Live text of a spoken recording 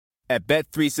At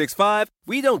Bet365,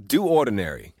 we don't do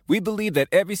ordinary. We believe that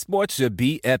every sport should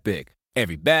be epic.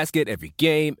 Every basket, every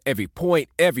game, every point,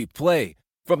 every play.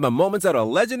 From the moments that are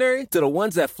legendary to the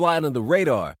ones that fly under the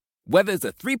radar. Whether it's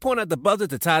a three-pointer at the buzzer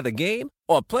to tie the game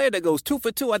or a player that goes 2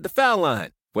 for 2 at the foul line.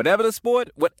 Whatever the sport,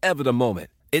 whatever the moment.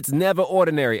 It's never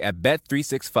ordinary at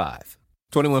Bet365.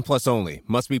 21 plus only.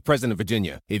 Must be present in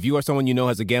Virginia. If you or someone you know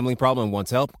has a gambling problem and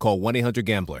wants help, call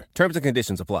 1-800-GAMBLER. Terms and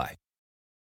conditions apply.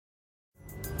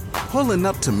 Pulling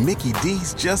up to Mickey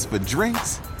D's just for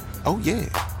drinks? Oh yeah,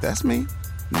 that's me.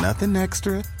 Nothing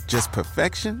extra, just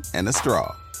perfection and a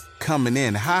straw. Coming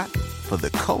in hot for the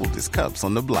coldest cups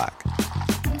on the block.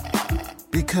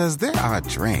 Because there are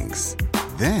drinks.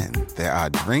 Then there are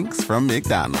drinks from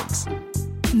McDonald's.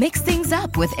 Mix things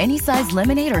up with any size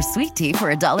lemonade or sweet tea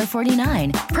for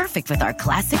 $1.49. Perfect with our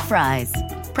classic fries.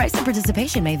 Price and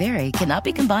participation may vary. Cannot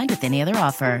be combined with any other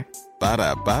offer.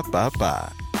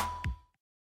 Ba-da-ba-ba-ba.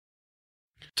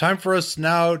 Time for us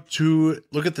now to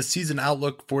look at the season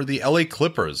outlook for the LA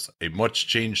Clippers, a much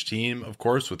changed team, of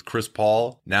course, with Chris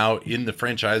Paul now in the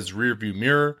franchise rearview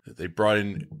mirror. They brought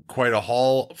in quite a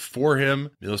haul for him.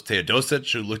 Milos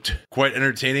Teodosic, who looked quite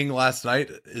entertaining last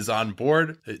night, is on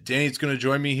board. Danny's going to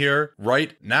join me here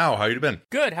right now. How you been?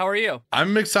 Good. How are you?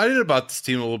 I'm excited about this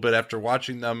team a little bit after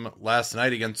watching them last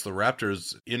night against the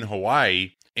Raptors in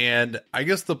Hawaii. And I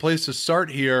guess the place to start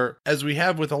here, as we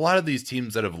have with a lot of these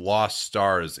teams that have lost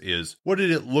stars, is what did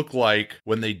it look like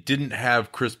when they didn't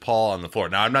have Chris Paul on the floor?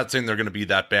 Now, I'm not saying they're going to be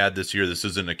that bad this year. This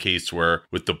isn't a case where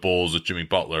with the Bulls with Jimmy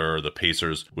Butler or the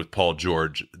Pacers with Paul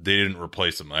George, they didn't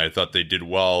replace him. I thought they did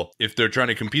well if they're trying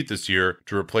to compete this year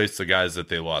to replace the guys that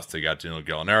they lost. They got Danilo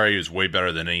Gallinari, who's way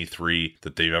better than any three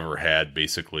that they've ever had,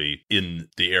 basically, in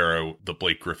the era, the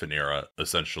Blake Griffin era,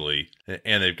 essentially.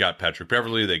 And they've got Patrick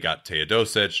Beverley, they got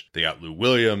Teodosic, they got Lou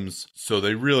Williams. So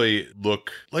they really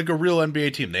look like a real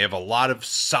NBA team. They have a lot of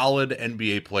solid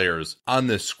NBA players on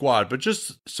this squad. But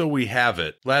just so we have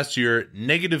it, last year,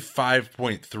 negative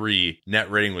 5.3 net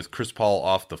rating with Chris Paul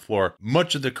off the floor.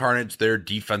 Much of the carnage there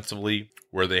defensively,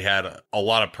 where they had a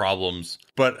lot of problems.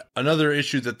 But another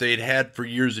issue that they'd had for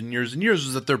years and years and years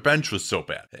was that their bench was so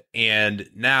bad. And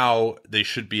now they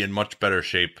should be in much better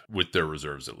shape with their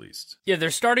reserves, at least. Yeah, they're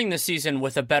starting the season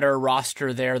with a better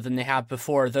roster there than they have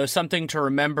before. Though something to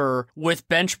remember with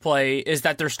bench play is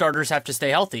that their starters have to stay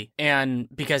healthy. And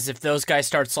because if those guys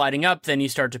start sliding up, then you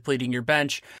start depleting your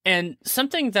bench. And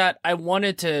something that I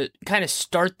wanted to kind of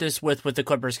start this with the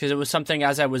Clippers, because it was something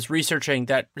as I was researching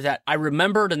that I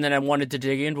remembered and then I wanted to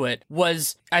dig into it,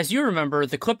 was, as you remember,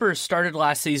 the Clippers started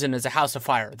last season as a house of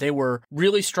fire. They were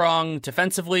really strong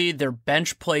defensively. Their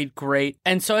bench played great.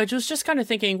 And so I was just kind of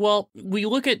thinking, well, we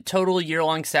look at total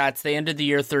year-long stats. They ended the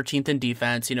year 13th in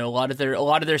defense. You know, a lot of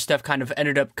their stuff kind of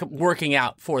ended up working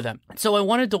out for them. So I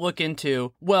wanted to look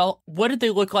into, well, what did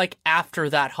they look like after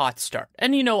that hot start?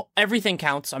 And, you know, everything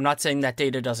counts. I'm not saying that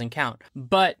data doesn't count,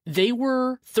 but they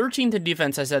were 13th in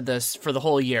defense. I said this for the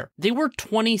whole year. They were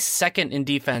 22nd in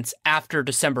defense after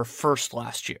December 1st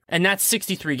last year. And that's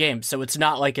 63 games. So it's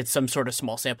not like it's some sort of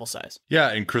small sample size. Yeah.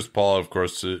 And Chris Paul, of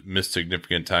course, missed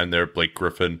significant time there. Blake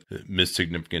Griffin missed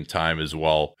significant time as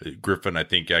well. Griffin, I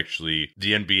think actually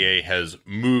the NBA has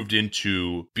moved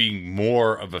into being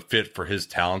more of a fit for his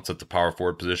talents at the power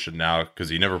forward position now, because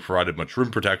he never provided much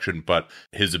rim protection, but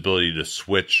his ability to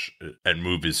switch and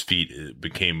move his feet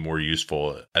became more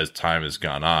useful as time has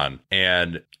gone on.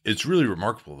 And it's really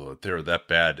remarkable, though, that they're that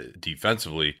bad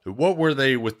defensively. What were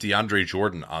they with DeAndre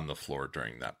Jordan on the floor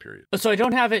during that period? So I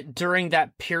don't have it during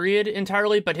that period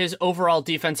entirely, but his overall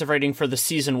defensive rating for the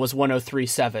season was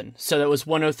 103.7. So that was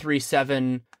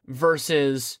 103.7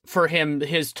 versus, for him,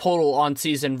 his total on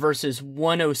season versus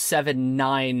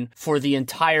 107.9 for the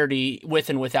entirety with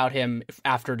and without him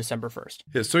after December 1st.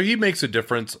 Yeah, so he makes a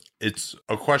difference. It's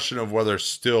a question of whether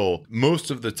still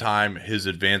most of the time his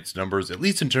advanced numbers, at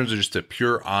least in terms of just a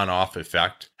pure on-off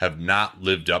effect, have not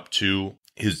lived up to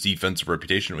his defensive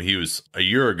reputation. He was a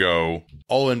year ago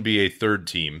All-NBA third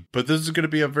team, but this is going to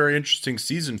be a very interesting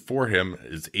season for him.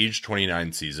 His age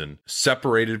 29 season,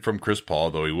 separated from Chris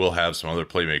Paul, though he will have some other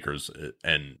playmakers,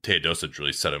 and Teodosic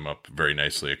really set him up very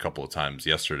nicely a couple of times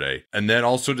yesterday. And then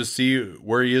also to see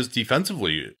where he is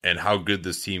defensively and how good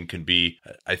this team can be.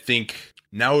 I think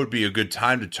now would be a good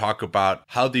time to talk about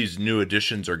how these new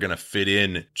additions are going to fit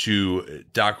in to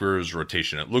Doc Rivers'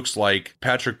 rotation. It looks like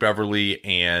Patrick Beverley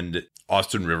and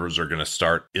Austin Rivers are going to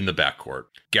start in the backcourt.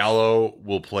 Gallo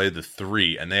will play the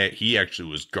 3, and he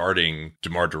actually was guarding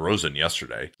DeMar DeRozan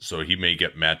yesterday, so he may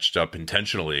get matched up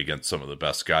intentionally against some of the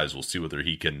best guys. We'll see whether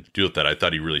he can deal with that. I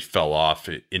thought he really fell off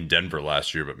in Denver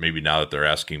last year, but maybe now that they're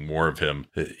asking more of him,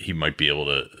 he might be able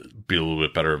to be a little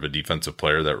bit better of a defensive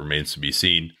player. That remains to be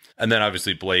seen. And then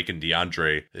obviously Blake and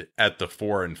DeAndre at the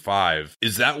 4 and 5.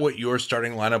 Is that what your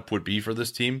starting lineup would be for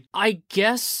this team? I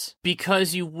guess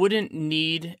because you wouldn't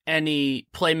need any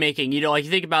playmaking. You know, like you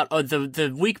think about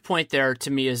the weak point there to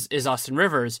me is Austin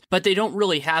Rivers, but they don't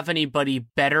really have anybody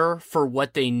better for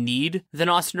what they need than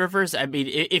Austin Rivers. I mean,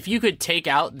 if you could take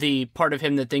out the part of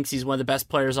him that thinks he's one of the best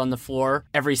players on the floor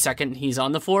every second he's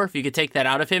on the floor, if you could take that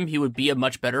out of him, he would be a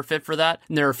much better fit for that.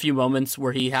 And there are a few moments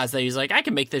where he has that. He's like, I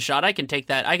can make this shot. I can take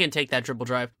that dribble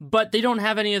drive, but they don't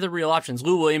have any of the real options.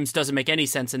 Lou Williams doesn't make any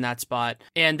sense in that spot,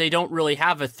 and they don't really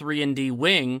have a 3-and-D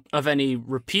wing of any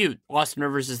repute. Austin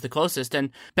Rivers is the closest, and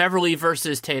Beverly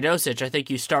versus Teodosic, I think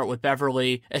you start with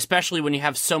Beverly, especially when you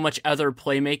have so much other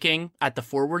playmaking at the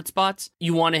forward spots.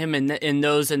 You want him in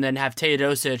those, and then have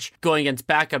Teodosic going against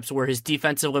backups where his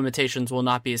defensive limitations will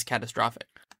not be as catastrophic.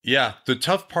 Yeah, the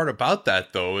tough part about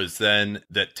that, though, is then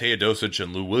that Teodosic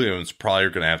and Lou Williams probably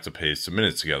are going to have to play some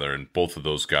minutes together, and both of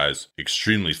those guys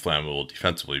extremely flammable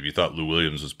defensively. If you thought Lou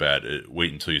Williams was bad,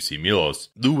 wait until you see Milos.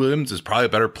 Lou Williams is probably a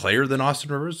better player than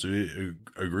Austin Rivers. Do you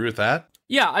agree with that?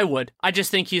 Yeah, I would. I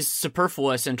just think he's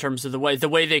superfluous in terms of the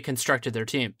way they constructed their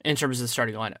team, in terms of the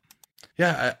starting lineup.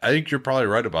 Yeah, I think you're probably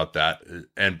right about that.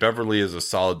 And Beverly is a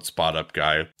solid spot-up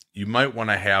guy. You might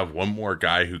want to have one more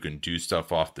guy who can do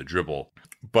stuff off the dribble.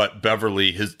 But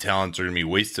Beverly, his talents are going to be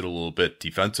wasted a little bit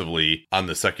defensively on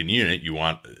the second unit. You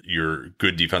want your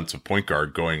good defensive point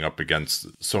guard going up against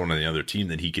someone on the other team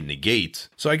that he can negate.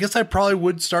 So I guess I probably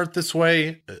would start this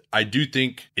way. I do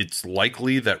think it's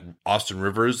likely that Austin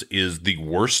Rivers is the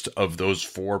worst of those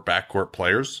 4 backcourt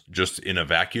players, just in a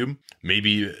vacuum.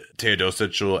 Maybe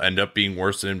Teodosic will end up being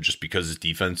worse than him just because his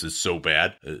defense is so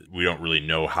bad. We don't really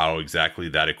know how exactly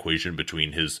that equation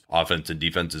between his offense and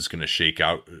defense is going to shake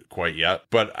out quite yet.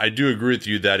 But I do agree with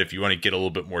you that if you want to get a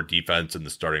little bit more defense in the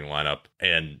starting lineup,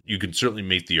 and you can certainly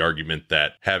make the argument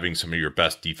that having some of your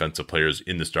best defensive players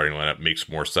in the starting lineup makes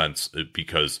more sense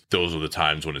because those are the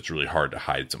times when it's really hard to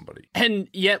hide somebody. And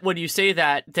yet when you say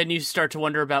that, then you start to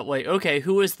wonder about, like, okay,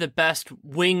 who is the best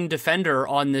wing defender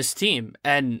on this team?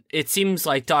 And it seems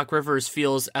like Doc Rivers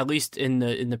feels, at least in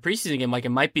the preseason game, like it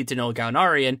might be Danilo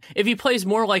Gallinari. And if he plays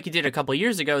more like he did a couple of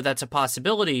years ago, that's a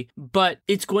possibility. But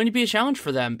it's going to be a challenge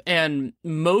for them. And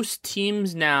most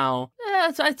teams now,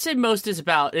 I'd say most is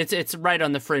about, it's right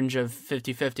on the fringe of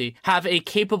 50-50, have a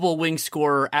capable wing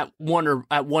scorer at one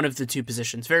of the 2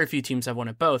 positions. Very few teams have one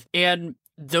at both. And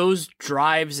those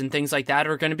drives and things like that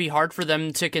are going to be hard for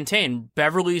them to contain.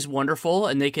 Beverly's wonderful,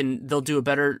 and they'll do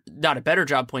not a better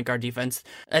job point guard defense.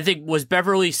 I think was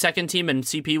Beverly second team and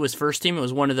CP was first team. It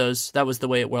was one of those. That was the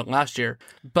way it went last year.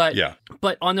 But yeah.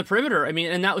 But on the perimeter, I mean,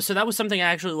 and that was something I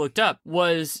actually looked up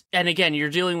was, and again, you're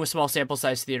dealing with small sample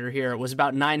size theater here. It was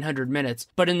about 900 minutes,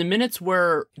 but in the minutes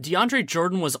where DeAndre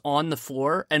Jordan was on the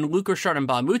floor and Luka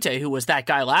Mbamute, who was that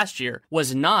guy last year,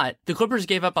 was not, the Clippers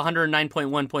gave up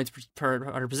 109.1 points per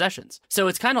 100 possessions. So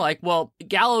it's kind of like, well,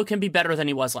 Gallo can be better than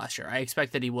he was last year. I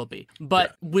expect that he will be.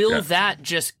 But will that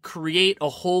just create a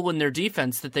hole in their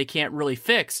defense that they can't really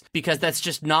fix because that's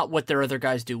just not what their other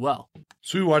guys do well?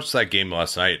 So we watched that game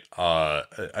last night.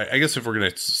 I guess if we're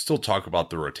going to still talk about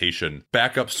the rotation,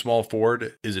 backup small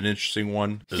forward is an interesting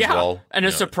one as well. And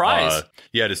a surprise.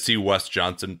 To see Wes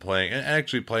Johnson playing, and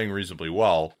actually playing reasonably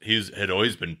well. He had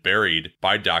always been buried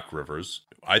by Doc Rivers.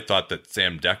 I thought that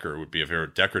Sam Decker would be a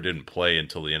favorite. Decker didn't play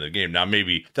until the end of the game. Now,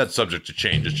 maybe that's subject to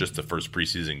change. It's just the first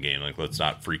preseason game. Like, let's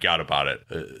not freak out about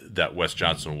it, that Wes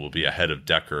Johnson will be ahead of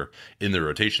Decker in the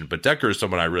rotation. But Decker is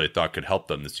someone I really thought could help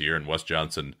them this year, and Wes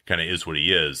Johnson kind of is what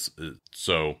he is.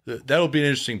 So that'll be an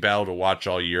interesting battle to watch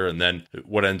all year. And then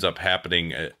what ends up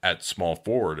happening at small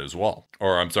forward as well.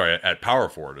 Or, I'm sorry, at power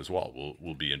forward as well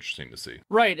will be interesting to see.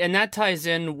 Right, and that ties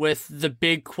in with the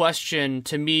big question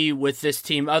to me with this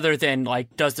team, other than, like,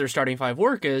 does their starting 5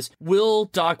 work, is will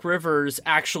Doc Rivers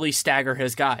actually stagger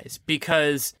his guys?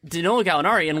 Because Danilo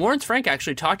Gallinari, and Lawrence Frank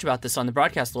actually talked about this on the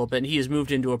broadcast a little bit, and he has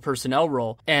moved into a personnel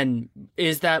role, and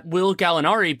is that will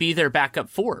Gallinari be their backup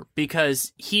 4?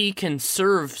 Because he can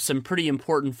serve some pretty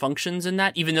important functions in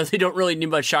that, even though they don't really need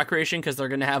much shot creation because they're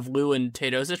going to have Lou and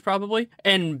Teodosic probably.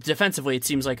 And defensively, it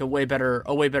seems like a way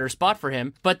better spot for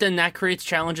him. But then that creates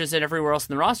challenges at everywhere else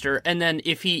in the roster. And then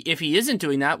if he isn't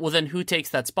doing that, well, then who takes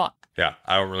that spot? Yeah,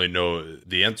 I don't really know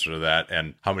the answer to that.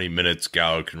 And how many minutes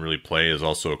Gallo can really play is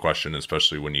also a question,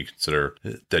 especially when you consider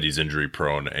that he's injury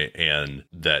prone and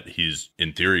that he's,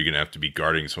 in theory, going to have to be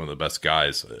guarding some of the best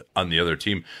guys on the other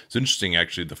team. It's interesting,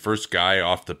 actually, the first guy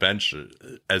off the bench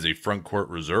as a front court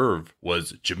reserve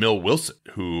was Jamil Wilson,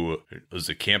 who was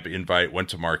a camp invite, went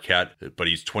to Marquette, but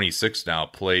he's 26 now,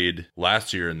 played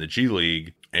last year in the G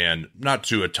League. And not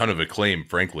to a ton of acclaim,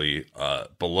 frankly,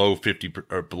 below 50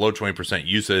 or below 20%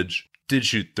 usage. Did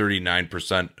shoot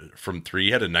 39% from three.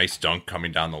 He had a nice dunk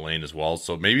coming down the lane as well.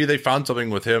 So maybe they found something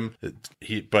with him.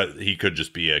 But he could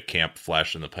just be a camp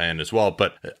flash in the pan as well.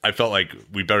 But I felt like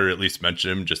we better at least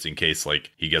mention him just in case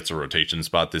like he gets a rotation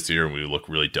spot this year and we look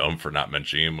really dumb for not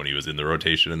mentioning him when he was in the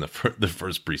rotation in the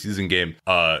first preseason game.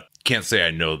 Can't say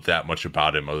I know that much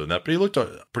about him other than that, but he looked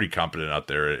pretty competent out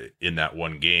there in that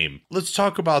one game. Let's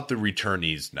talk about the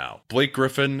returnees now. Blake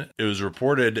Griffin, it was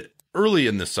reported early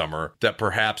in the summer that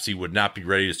perhaps he would not be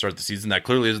ready to start the season. That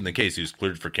clearly isn't the case. He was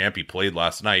cleared for camp. He played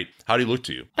last night. How did he look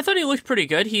to you? I thought he looked pretty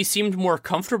good. He seemed more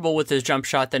comfortable with his jump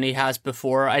shot than he has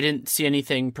before. I didn't see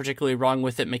anything particularly wrong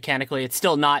with it mechanically. It's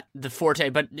still not the forte,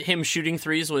 but him shooting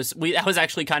threes that was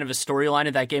actually kind of a storyline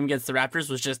of that game against the Raptors,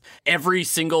 was just every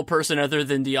single person other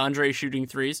than DeAndre shooting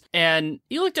threes. And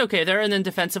he looked okay there. And then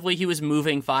defensively, he was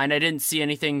moving fine. I didn't see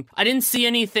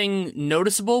anything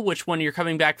noticeable, which when you're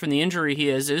coming back from the injury he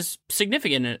is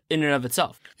significant in and of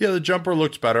itself. Yeah, the jumper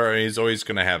looked better. I mean, he's always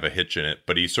going to have a hitch in it,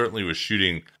 but he certainly was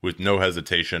shooting with no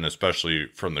hesitation, especially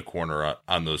from the corner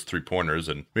on those 3-pointers.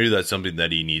 And maybe that's something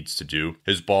that he needs to do.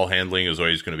 His ball handling is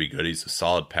always going to be good. He's a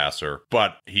solid passer,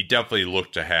 but he definitely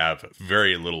looked to have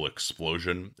very little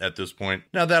explosion at this point.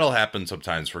 Now, that'll happen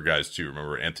sometimes for guys too.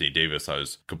 Remember Anthony Davis, I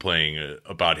was complaining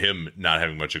about him not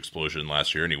having much explosion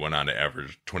last year, and he went on to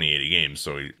average 28 a game.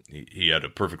 So he had a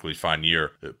perfectly fine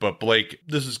year. But Blake,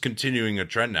 this is continuing a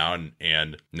trend now,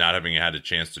 and not having had a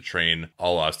chance to train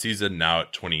all off season, now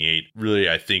at 28, really,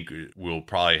 I think we'll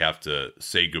probably have to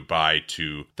say goodbye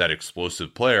to that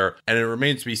explosive player. And it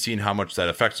remains to be seen how much that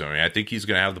affects him. I mean, I think he's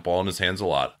going to have the ball in his hands a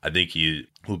lot. I think he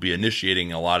will be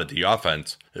initiating a lot of the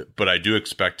offense, but I do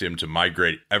expect him to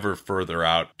migrate ever further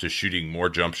out to shooting more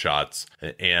jump shots.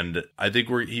 And I think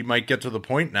he might get to the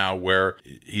point now where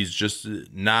he's just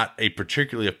not a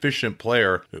particularly efficient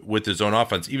player with his own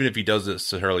offense, even if he doesn't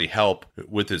necessarily help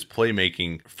with his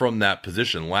playmaking from that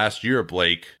position. Last year,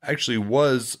 Blake actually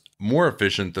was more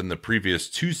efficient than the previous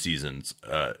 2 seasons,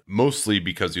 mostly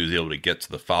because he was able to get to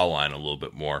the foul line a little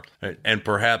bit more. And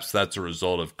perhaps that's a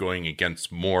result of going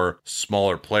against more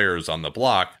smaller players on the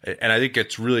block. And I think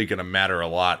it's really going to matter a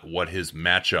lot what his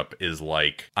matchup is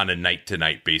like on a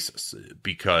night-to-night basis,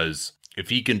 because if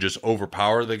he can just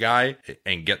overpower the guy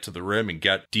and get to the rim and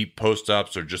get deep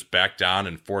post-ups or just back down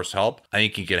and force help, I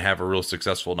think he can have a real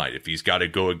successful night. If he's got to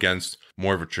go against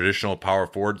more of a traditional power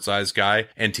forward size guy,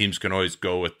 and teams can always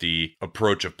go with the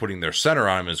approach of putting their center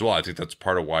on him as well, I think that's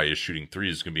part of why his shooting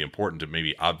threes is going to be important to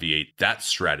maybe obviate that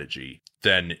strategy.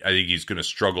 Then I think he's going to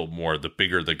struggle more the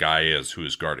bigger the guy is who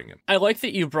is guarding him. I like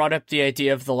that you brought up the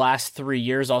idea of the last 3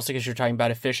 years also because you're talking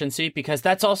about efficiency, because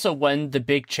that's also when the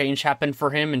big change happened for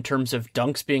him in terms of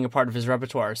dunks being a part of his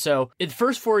repertoire. So in the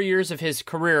first 4 years of his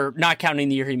career, not counting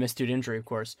the year he missed due to injury, of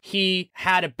course, he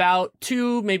had about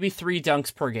 2, maybe 3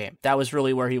 dunks per game. That was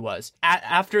really where he was.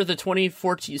 After the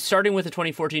 2014, starting with the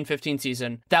 2014-15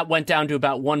 season, that went down to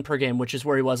about 1 per game, which is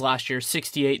where he was last year,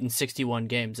 68 and 61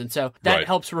 games. And so that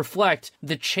helps reflect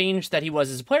the change that he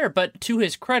was as a player. But to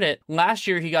his credit, last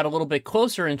year he got a little bit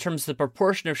closer in terms of the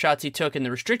proportion of shots he took in the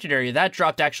restricted area. That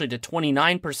dropped actually to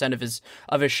 29%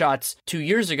 of his shots 2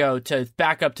 years ago to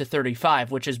back up to 35,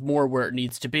 which is more where it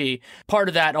needs to be. Part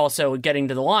of that also getting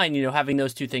to the line, having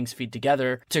those two things feed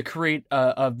together to create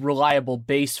a reliable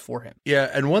base for him. Yeah,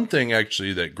 and one thing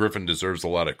actually that Griffin deserves a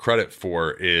lot of credit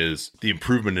for is the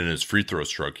improvement in his free throw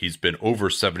stroke. He's been over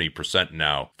 70%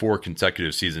 now, 4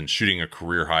 consecutive seasons, shooting a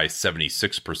career high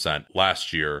 76%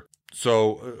 last year.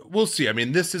 So we'll see. I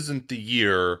mean, this isn't the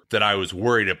year that I was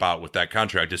worried about with that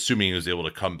contract, assuming he was able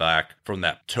to come back from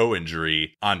that toe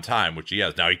injury on time, which he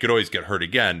has. Now, he could always get hurt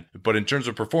again. But in terms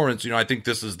of performance, I think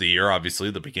this is the year,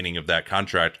 obviously, the beginning of that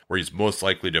contract, where he's most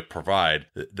likely to provide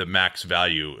the max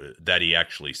value that he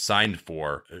actually signed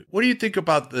for. What do you think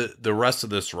about the rest of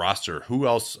this roster? Who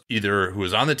else, either who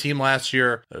was on the team last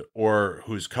year or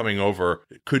who's coming over,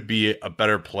 could be a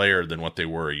better player than what they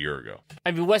were a year ago?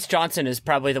 I mean, Wes Johnson is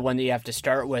probably the one that you have to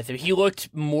start with. He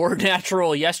looked more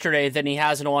natural yesterday than he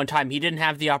has in a long time. He didn't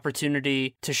have the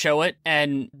opportunity to show it,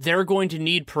 and they're going to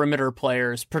need perimeter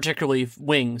players, particularly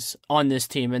wings, on this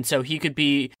team. And so he could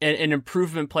be an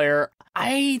improvement player.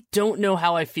 I don't know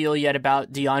how I feel yet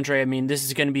about DeAndre. I mean, this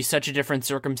is going to be such a different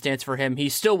circumstance for him. He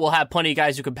still will have plenty of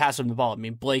guys who can pass him the ball. I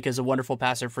mean, Blake is a wonderful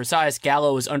passer for size.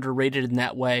 Gallo is underrated in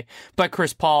that way. But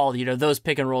Chris Paul, those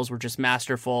pick and rolls were just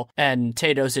masterful. And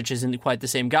Teodosic isn't quite the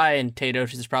same guy, and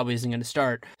Teodosic probably isn't going to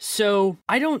start. So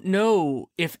I don't know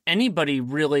if anybody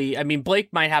really, I mean,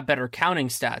 Blake might have better counting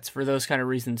stats for those kind of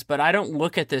reasons, but I don't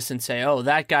look at this and say, oh,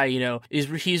 that guy,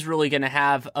 he's really going to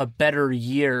have a better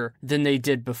year than they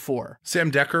did before.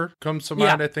 Sam Decker comes to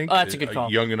mind, I think. That's a good call.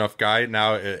 A young enough guy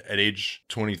now at age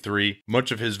 23.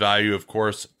 Much of his value, of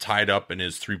course, tied up in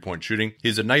his three-point shooting.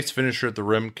 He's a nice finisher at the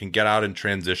rim, can get out in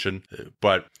transition,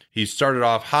 but he started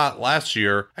off hot last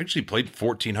year, actually played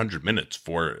 1,400 minutes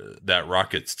for that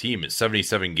Rockets team at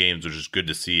 77 games, which is good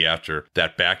to see after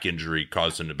that back injury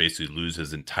caused him to basically lose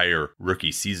his entire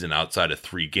rookie season outside of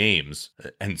 3 games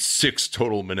and 6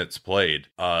 total minutes played.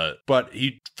 But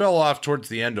he fell off towards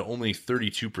the end to only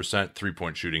 32%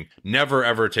 three-point shooting. Never,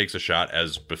 ever takes a shot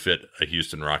as befit a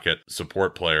Houston Rocket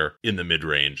support player in the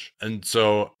mid-range. And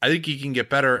so I think he can get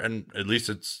better, and at least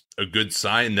it's a good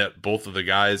sign that both of the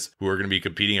guys who are going to be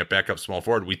competing at backup small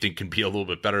forward, we think can be a little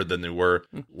bit better than they were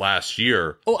last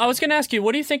year. Oh, I was going to ask you,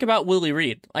 what do you think about Willie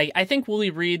Reed? I think Willie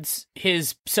Reed's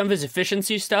some of his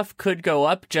efficiency stuff could go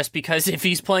up just because if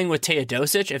he's playing with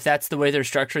Teodosic, if that's the way they're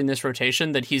structuring this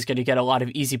rotation, that he's going to get a lot of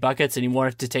easy buckets and he won't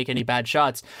have to take any bad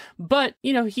shots. But,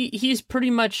 he's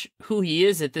pretty much who he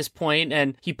is at this point,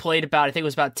 and he played I think it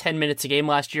was about 10 minutes a game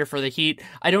last year for the Heat.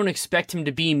 I don't expect him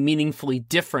to be meaningfully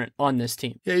different on this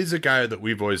team. Yeah, he's a guy that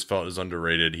we've always felt is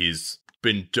underrated. He's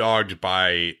been dogged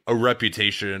by a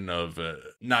reputation of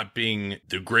not being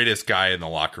the greatest guy in the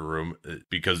locker room,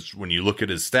 because when you look at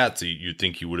his stats, you'd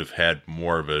think he would have had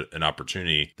more of an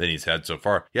opportunity than he's had so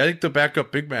far. Yeah, I think the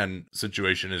backup big man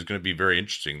situation is going to be very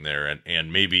interesting there.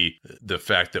 And maybe the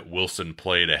fact that Wilson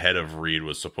played ahead of Reed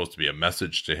was supposed to be a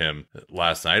message to him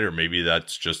last night, or maybe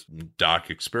that's just Doc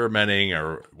experimenting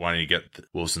or wanting to get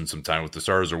Wilson some time with the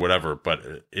stars or whatever.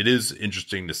 But it is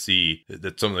interesting to see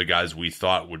that some of the guys we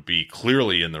thought would be clearly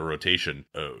in the rotation,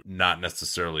 not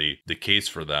necessarily the case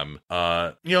for them.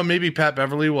 Maybe Pat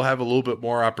Beverly will have a little bit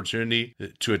more opportunity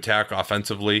to attack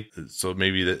offensively. So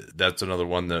maybe that's another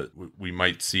one that we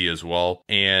might see as well.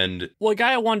 And a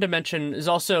guy I wanted to mention is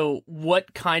also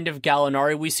what kind of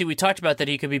Gallinari we see. We talked about that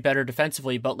he could be better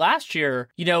defensively, but last year,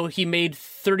 he made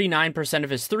 39% of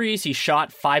his threes. He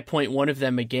shot 5.1 of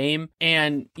them a game.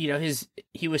 And,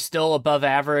 he was still above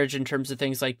average in terms of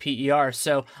things like PER.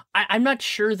 So I'm not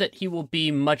sure that he will be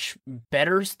much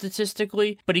better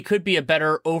statistically, but he could be a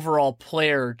better overall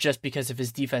player just because of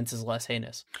his defense is less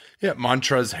heinous. Yeah,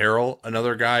 Montrezl Harrell,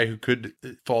 another guy who could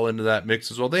fall into that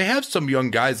mix as well. They have some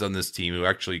young guys on this team who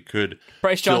actually could.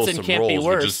 Bryce Johnson can't be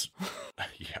worse.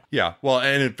 Yeah. Well,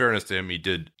 and in fairness to him, he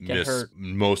did miss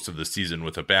most of the season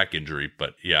with a back injury.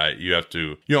 But yeah, you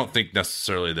don't think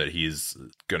necessarily that he's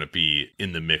going to be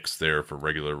in the mix there for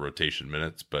regular rotation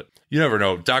minutes, but you never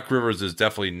know. Doc Rivers is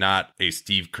definitely not a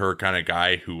Steve Kerr kind of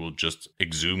guy who will just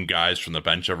exhume guys from the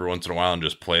bench every once in a while and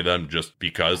just play them just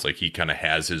because, he kind of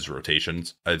has his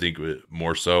rotations, I think,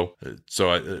 more so.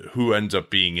 So who ends up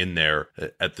being in there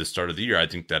at the start of the year, I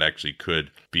think that actually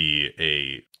could be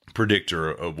a predictor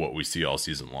of what we see all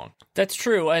season long. That's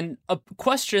true. And a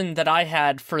question that I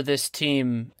had for this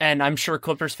team, and I'm sure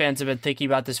Clippers fans have been thinking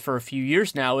about this for a few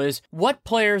years now, is what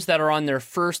players that are on their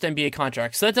first NBA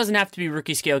contract, so that doesn't have to be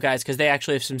rookie scale guys because they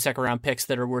actually have some second round picks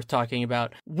that are worth talking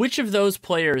about. Which of those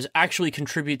players actually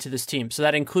contribute to this team? So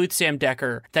that includes Sam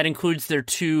Decker. That includes their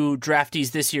 2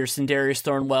 draftees this year, Sindarius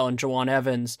Thornwell and Jawan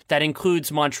Evans. That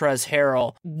includes Montrezl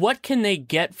Harrell. What can they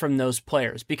get from those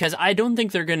players? Because I don't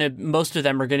think most of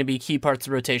them are going to be key parts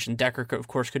of the rotation. Decker, of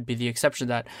course, could be the exception to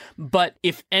that. But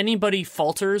if anybody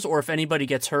falters or if anybody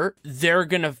gets hurt, they're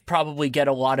going to probably get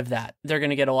a lot of that. They're going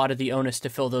to get a lot of the onus to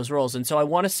fill those roles. And so I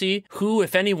want to see who,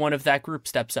 if any one of that group,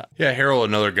 steps up. Yeah, Harrell,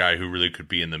 another guy who really could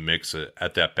be in the mix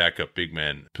at that backup big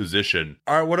man position.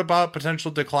 All right, what about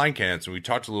potential decline candidates? And we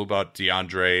talked a little about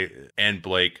DeAndre and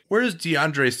Blake. Where is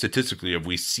DeAndre statistically? Have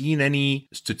we seen any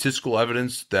statistical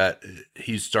evidence that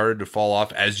he's started to fall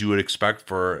off as you would expect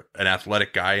for an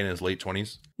athletic guy in his late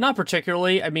 20s? Not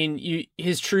particularly. I mean,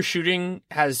 his true shooting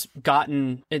has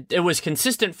gotten, it was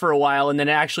consistent for a while, and then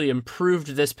it actually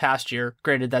improved this past year.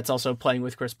 Granted, that's also playing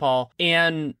with Chris Paul.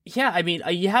 And yeah, I mean,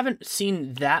 you haven't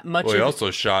seen that much. Well, he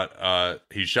also shot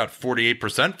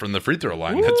 48% from the free throw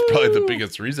line. Woo! That's probably the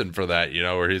biggest reason for that,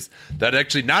 where that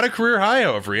actually not a career high,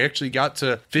 however. He actually got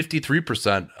to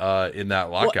 53% in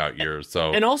that lockout year.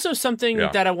 So, and also something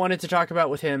that I wanted to talk about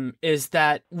with him is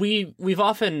that we've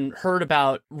often heard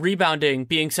about rebounding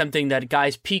being think something that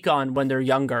guys peak on when they're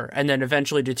younger and then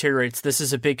eventually deteriorates. This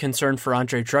is a big concern for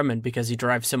Andre Drummond because he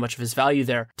derives so much of his value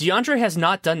there. DeAndre has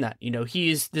not done that.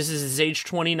 This is his age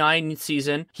 29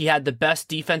 season. He had the best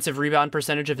defensive rebound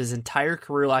percentage of his entire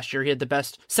career last year. He had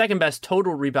the second best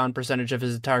total rebound percentage of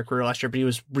his entire career last year, but he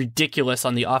was ridiculous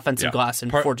on the offensive glass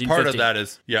in 14-15.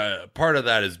 Part of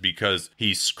that is because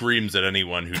he screams at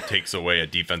anyone who takes away a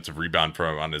defensive rebound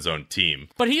from him on his own team.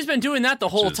 But he's been doing that the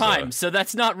whole time, so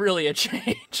that's not really a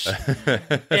change.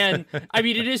 And I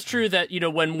mean, it is true that,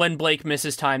 when Blake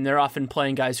misses time, they're often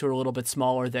playing guys who are a little bit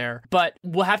smaller there. But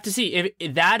we'll have to see.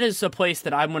 If that is a place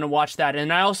that I'm going to watch that.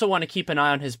 And I also want to keep an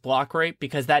eye on his block rate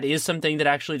because that is something that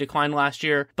actually declined last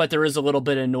year, but there is a little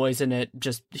bit of noise in it.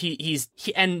 Just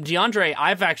and DeAndre,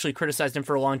 I've actually criticized him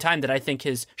for a long time that I think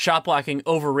his shot blocking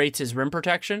overrates his rim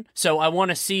protection. So I want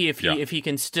to see if he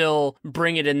can still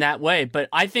bring it in that way. But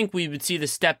I think we would see the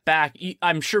step back.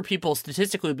 I'm sure people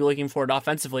statistically would be looking for it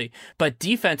offensively, but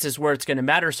defense is where it's going to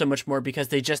matter so much more because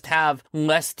they just have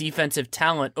less defensive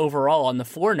talent overall on the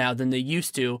floor now than they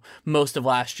used to most of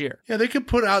last year. Yeah, they could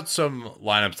put out some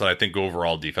lineups that I think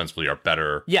overall defensively are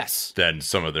better than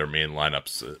some of their main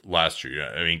lineups last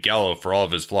year. I mean, Gallo, for all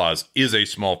of his flaws, is a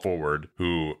small forward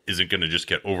who isn't going to just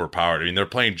get overpowered. I mean, they're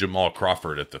playing Jamal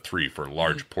Crawford at the 3 for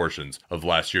large portions of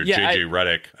last year. JJ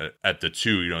Redick at the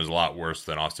 2, is a lot worse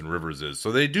than Austin Rivers is.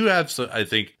 So they do have, I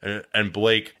think, and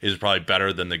Blake is probably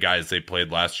better than the guys they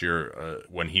played last year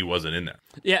when he wasn't in there.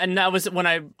 Yeah, and that was when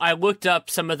I looked up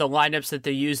some of the lineups that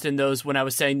they used in those when I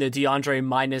was saying the DeAndre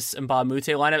minus Mbah a Moute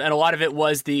lineup, and a lot of it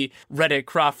was the Redick,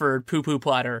 Crawford, poo-poo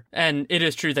platter. And it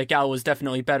is true that Gallo was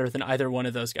definitely better than either one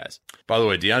of those guys. By the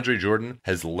way, DeAndre Jordan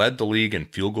has led the league in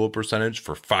field goal percentage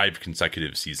for 5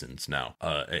 consecutive seasons now,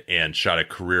 and shot a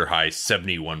career-high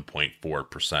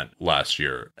 71.4% last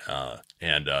year,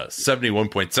 and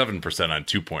 71.7% on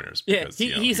two-pointers. Because,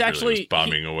 he's he actually was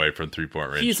bombing away from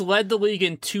three-point range. He's led the league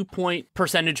in 2-point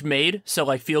percentage made, so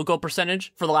like field goal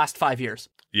percentage, for the last 5 years.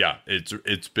 Yeah,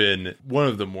 it's been one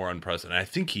of the more unprecedented. I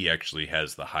think he actually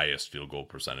has the highest field goal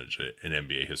percentage in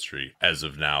NBA history as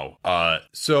of now.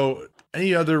 So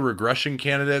any other regression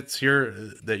candidates here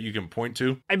that you can point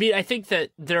to? I mean, I think that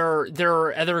there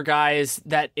are other guys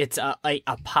that it's a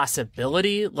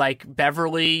possibility, like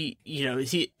Beverly.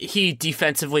 He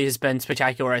defensively has been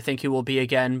spectacular. I think he will be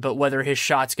again, but whether his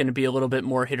shot's going to be a little bit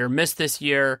more hit or miss this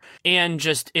year, and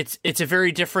just it's a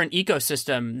very different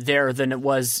ecosystem there than it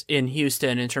was in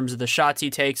Houston in terms of the shots he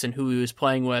takes and who he was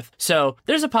playing with. So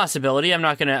there's a possibility. I'm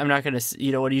not gonna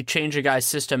when you change a guy's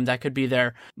system, that could be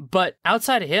there. But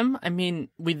outside of him, I mean,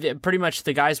 we pretty much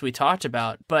the guys we talked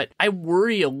about. But I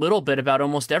worry a little bit about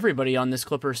almost everybody on this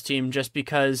Clippers team just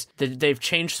because they've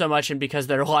changed so much and because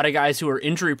there are a lot of guys who are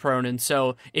injury prone. And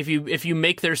so if you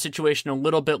make their situation a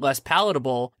little bit less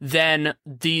palatable, then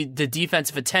the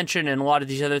defensive attention and a lot of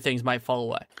these other things might fall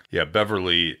away. Yeah,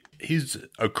 Beverly, he's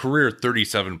a career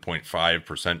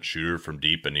 37.5% shooter from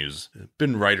deep, and he's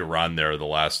been right around there the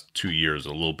last 2 years,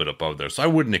 a little bit above there. So I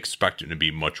wouldn't expect him to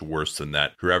be much worse than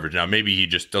that for average. Now, maybe he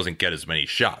just doesn't get as many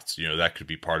shots. That could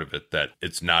be part of it, that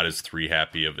it's not as 3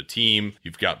 happy of a team.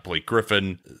 You've got Blake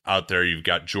Griffin out there. You've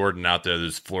got Jordan out there.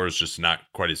 This floor is just not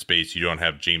quite as space. You don't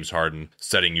have James Harden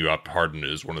setting you up. Harden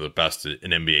is one of the best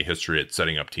in NBA history at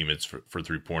setting up teammates for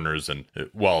three-pointers. And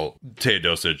while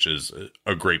Teodosic is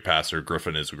a great passer,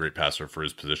 Griffin is a great passer for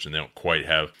his position. They don't quite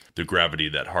have the gravity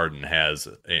that Harden has,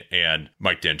 and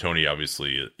Mike D'Antoni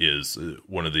obviously is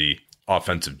one of the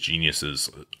offensive geniuses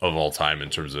of all time in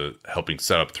terms of helping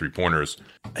set up three-pointers.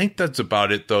 I think that's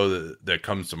about it, though, that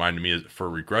comes to mind to me for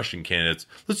regression candidates.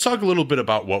 Let's talk a little bit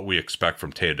about what we expect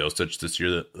from Teodosic this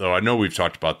year, though I know we've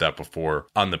talked about that before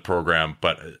on the program,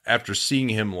 but after seeing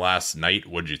him last night,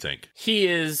 what'd you think? He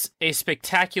is a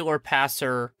spectacular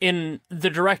passer in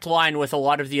the direct line with a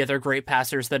lot of the other great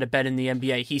passers that have been in the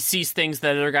NBA. He sees things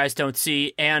that other guys don't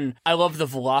see, and I love the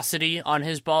velocity on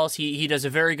his balls. He does a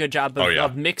very good job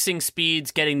of mixing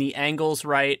speeds, getting the angles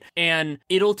right, and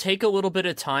it'll take a little bit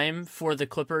of time for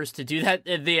the Clippers to do that.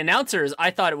 The announcers,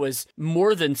 I thought it was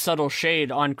more than subtle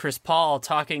shade on Chris Paul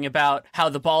talking about how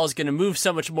the ball is going to move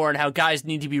so much more and how guys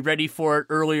need to be ready for it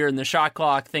earlier in the shot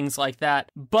clock, things like that.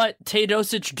 But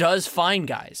Teodosic does find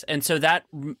guys, and so that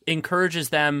encourages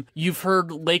them. You've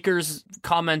heard Lakers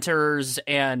commenters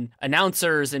and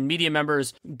announcers and media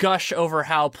members gush over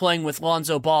how playing with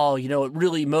Lonzo Ball, it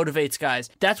really motivates guys.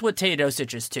 That's what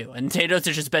Teodosic is too. And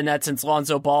Teodosic has been that since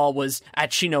Lonzo Ball was at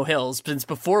Chino Hills, since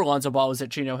before Lonzo Ball was at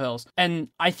Chino Hills. And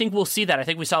I think we'll see that. I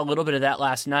think we saw a little bit of that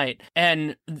last night.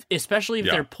 And especially if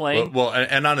they're playing... Well,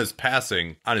 and on his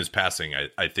passing,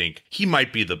 I think he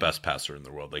might be the best passer in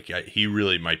the world. Like, he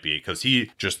really might be, because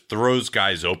he just throws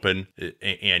guys open,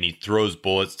 and he throws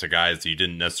bullets to guys you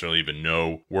didn't necessarily even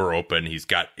know were open. He's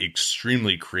got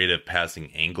extremely creative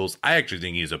passing angles. I actually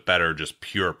think he's a better just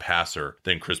pure passer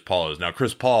than Chris Paul is. Now,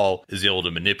 Chris Paul is able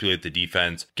to manipulate the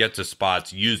defense, get to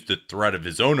spots, use the threat of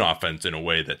his own offense in a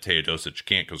way that Teodosic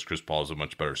can't, because Chris Paul is a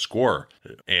much better scorer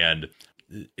and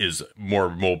is more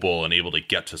mobile and able to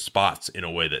get to spots in a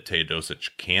way that Teodosic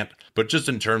can't. But just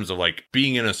in terms of like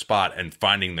being in a spot and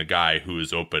finding the guy who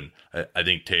is open, I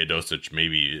think Teodosic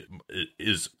maybe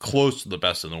is close to the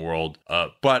best in the world.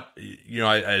 But, you know,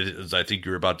 as I think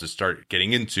you're about to start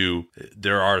getting into,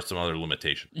 there are some other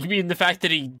limitations. You mean the fact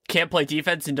that he can't play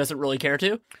defense and doesn't really care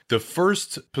to? The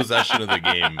first possession of the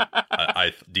game,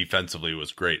 I defensively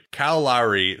was great. Kyle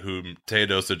Lowry, whom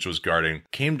Teodosic was guarding,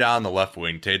 came down the left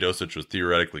wing. Teodosic was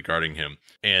theoretically guarding him,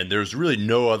 and there's really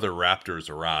no other Raptors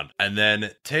around. And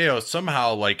then Teo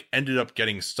somehow like ended up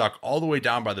getting stuck all the way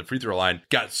down by the free throw line,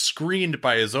 got screened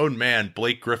by his own man,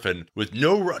 Blake Griffin, with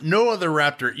no other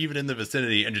Raptor even in the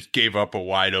vicinity, and just gave up a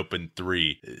wide open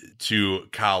three to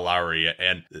Kyle Lowry.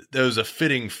 And that was a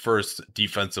fitting first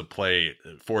defensive play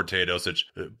for Teodosic.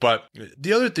 But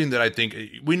the other thing that I think,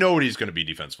 we know what he's going to be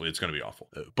defensively. It's going to be awful.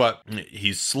 But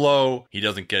he's slow. He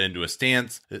doesn't get into a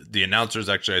stance. The announcers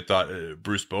actually, I thought,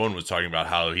 Bruce Bowen was talking about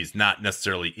how he's not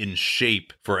necessarily in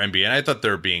shape for NBA. And I thought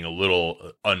they're being a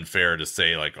little unfair to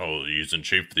say like, oh, he's in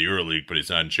shape for the EuroLeague, but he's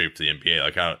not in shape for the NBA.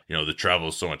 Like, how, you know, the travel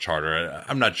is so much harder.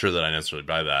 I'm not sure that I necessarily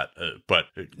buy that. But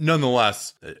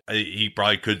nonetheless, he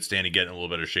probably could stand to get in a little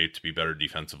better shape to be better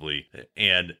defensively.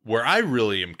 And where I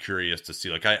really am curious to see,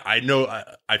 like, I know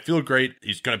I feel great.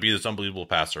 He's going to be this unbelievable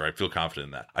passer. I feel confident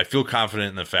in that. I feel confident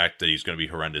in the fact that he's going to be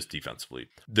horrendous defensively.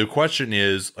 The question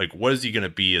is, like, what is he going to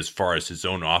be as far as his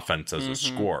own offense as a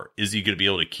scorer? Is he going to be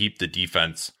able to keep the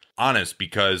defense honest?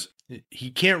 Because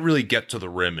he can't really get to the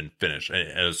rim and finish,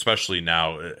 especially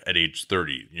now at age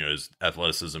 30. You know, his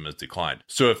athleticism has declined.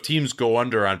 So if teams go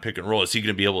under on pick and roll, is he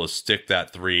going to be able to stick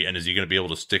that three? And is he going to be able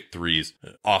to stick threes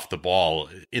off the ball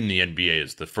in the NBA?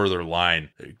 Is the further line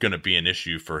going to be an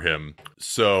issue for him?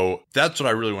 So that's what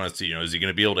I really want to see. You know, is he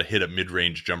going to be able to hit a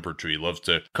mid-range jumper too? He loves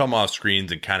to come off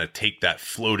screens and kind of take that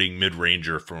floating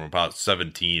mid-ranger from about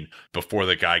 17 before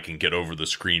the guy can get over the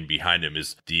screen behind him.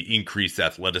 Is the increased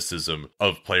athleticism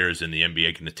of players in the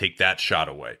NBA going to take that shot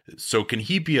away? So can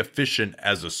he be efficient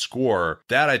as a scorer?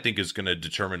 That I think is going to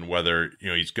determine whether, you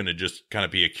know, he's going to just kind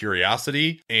of be a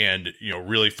curiosity and, you know,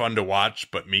 really fun to watch,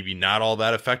 but maybe not all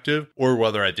that effective, or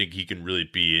whether I think he can really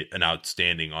be an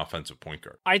outstanding offensive point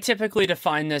guard. I typically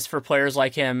define this for players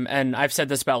like him, and I've said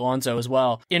this about Lonzo as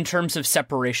well, in terms of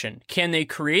separation. Can they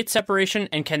create separation,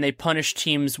 and can they punish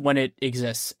teams when it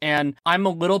exists? And I'm a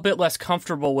little bit less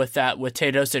comfortable with that with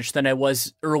Teodosic than I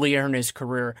was earlier in his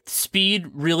career. Speed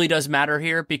really does matter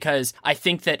here, because I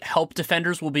think that help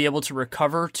defenders will be able to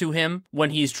recover to him when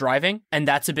he's driving, and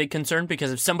that's a big concern,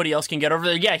 because if somebody else can get over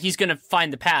there, yeah, he's going to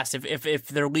find the pass if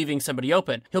they're leaving somebody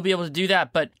open. He'll be able to do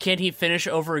that, but can he finish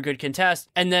over a good contest?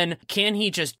 And then can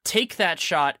he just take that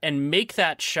shot and make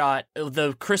that shot,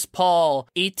 the Chris Paul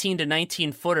 18 to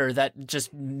 19 footer that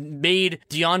just made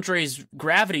DeAndre's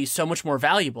gravity so much more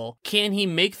valuable? Can he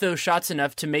make those shots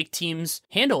enough to make teams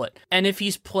handle it? And if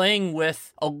he's playing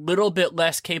with a little bit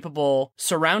less capable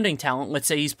surrounding talent, let's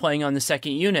say he's playing on the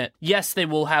second unit, yes, they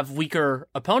will have weaker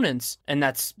opponents, and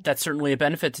that's certainly a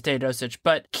benefit to Teodosic,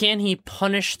 but can he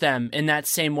punish them in that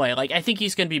same way? Like, I think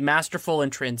he's going to be masterful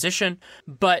in transition,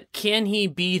 but can he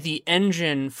be the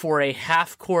engine for a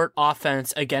half-court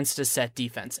offense against a set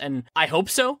defense? And I hope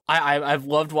so. I've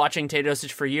loved watching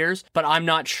Teodosic for years, but I'm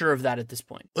not sure of that at this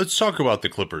point. Let's talk about the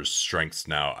Clippers' strengths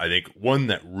now. I think one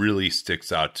that really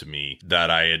sticks out to me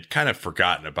that I had kind of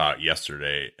forgotten about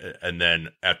yesterday, and then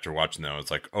after watching them, I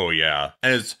was like, oh yeah.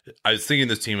 And I was thinking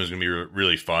this team was going to be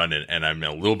really fun, and I'm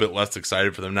a little bit less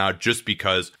excited for them now, just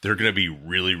because they're going to be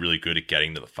really, really good at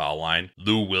getting to the foul line.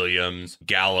 Lou Williams,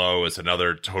 Gallo is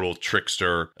another total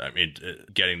trickster. I mean,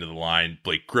 getting to the line.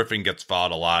 Blake Griffin gets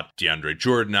fouled a lot. DeAndre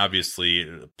Jordan, obviously,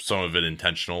 some of it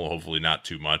intentional, hopefully not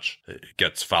too much,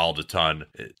 gets fouled a ton.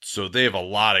 So they have a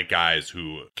lot of guys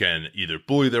who can either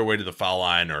bully their way to the foul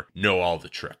line or know all the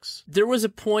tricks. There was a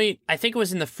point, I think it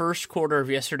was in the first quarter of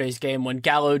yesterday's game when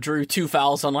Gallo drew 2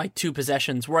 fouls on like 2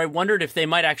 possessions, where I wondered if they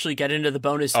might actually get into the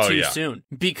bonus too soon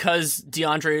because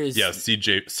DeAndre is... Yeah,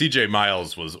 CJ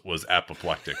Miles was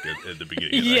apoplectic at the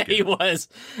beginning of that game. He was.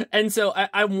 And so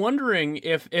I'm wondering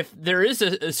if there is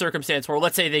a circumstance where,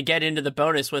 let's say they get into the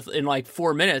bonus in like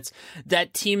 4 minutes,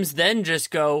 that teams then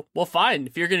just go, well, fine,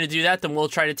 if you're going to do that, then we'll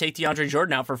try to take DeAndre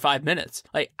Jordan out for 5 minutes.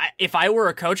 Like, if I were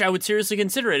a coach, I would seriously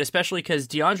consider it, especially because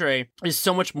DeAndre is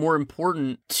so much more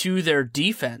important to their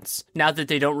defense now that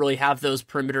they don't really have those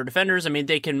perimeter defenders. I mean,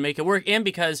 they can make it work, and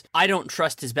because I don't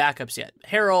trust his backups yet.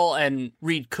 Harrell and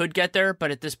Reed could get there,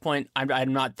 but at this point,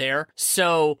 I'm not there.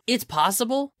 So it's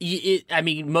possible. I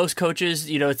mean, most coaches,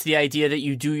 it's the idea that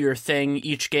you do your thing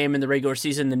each game in the regular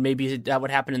season, then maybe that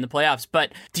would happen in the playoffs.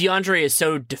 But DeAndre is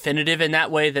so definitive in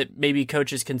that way that maybe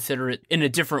coaches consider it in a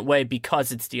different way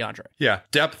because it's DeAndre. Yeah,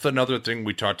 depth, another thing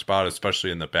we talked about,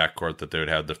 especially in the backcourt, that they would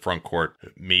have the front court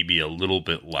maybe a little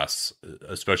bit less,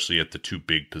 especially at the 2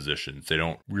 big positions. They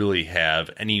don't really have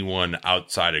anyone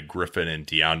outside of Griffin and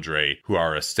DeAndre who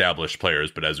are established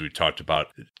players, but as we talked about,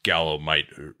 Gallo might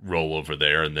roll over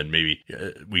there, and then maybe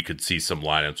we could see some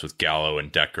lineups with Gallo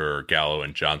and Decker or Gallo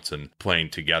and Johnson playing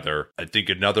together. I think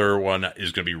another one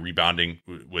is going to be rebounding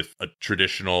with a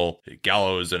traditional...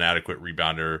 Gallo is an adequate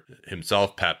rebounder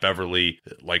himself. Pat Beverly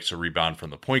likes to rebound from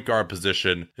the point guard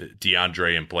position.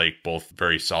 DeAndre and Blake, both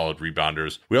very solid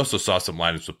rebounders. We also saw some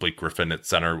lineups with Blake Griffin at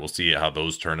center. We'll see how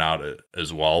those turn out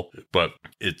as well. But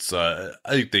it's I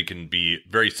think they can be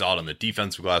very solid on the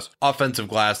defensive glass. Offensive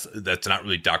glass, that's not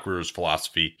really Doc Rivers'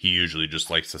 philosophy. He usually just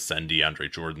likes to send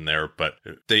DeAndre Jordan there. But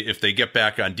if they get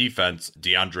back on defense,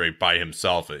 DeAndre by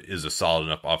himself is a solid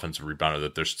enough offensive rebounder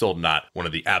that they're still not one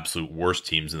of the absolute worst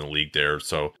teams in the league there.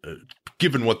 So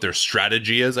given what their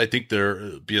strategy is, I think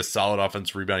they'll be a solid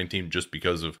offensive rebounding team just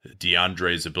because of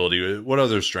DeAndre's ability. What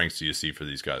other strengths do you see for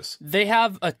these guys? They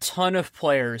have a ton of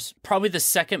players, probably the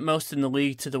second most in the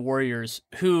league to the Warriors,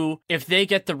 who, if they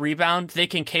get the rebound, they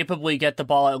can capably get the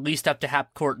ball at least up to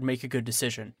half court and make a good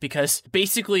decision. Because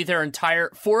basically their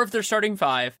entire 4 of their starting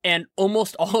 5 and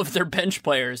almost all of their bench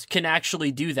players can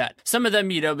actually do that. Some of them,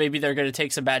 maybe they're going to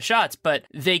take some bad shots, but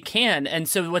they can. And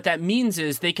so what that means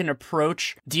is they can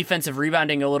approach defensive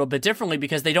rebounding a little bit differently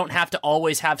because they don't have to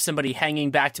always have somebody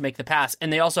hanging back to make the pass.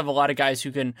 And they also have a lot of guys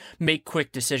who can make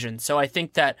quick decisions. So I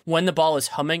think that when the ball is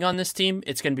humming on this team,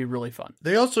 it's going to be really fun.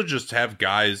 They also just have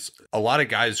a lot of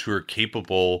guys who are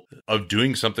capable of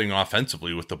doing something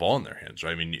offensively with the ball in their hands,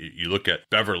 right? I mean, you look at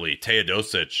Beverly,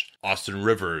 Teodosic, Austin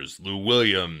Rivers, Lou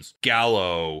Williams,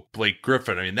 Gallo, Blake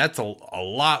Griffin. I mean, that's a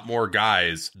lot more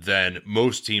guys than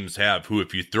most teams have who,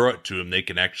 if you throw it to them, they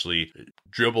can actually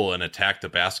dribble and attack the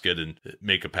basket and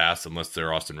make a pass unless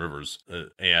they're Austin Rivers.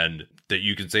 And that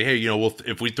you can say, hey,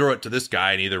 if we throw it to this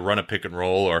guy and either run a pick and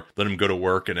roll or let him go to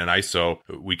work in an ISO,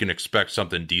 we can expect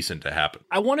something decent to happen.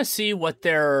 I want to see what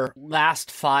their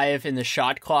last 5 in the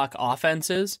shot clock offense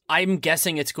is. I'm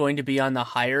guessing it's going to be on the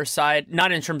higher side,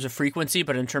 not in terms of frequency,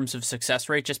 but in terms of success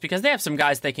rate, just because they have some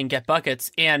guys that can get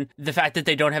buckets. And the fact that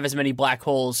they don't have as many black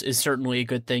holes is certainly a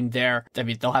good thing there. I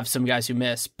mean, they'll have some guys who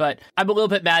miss, but I'm a little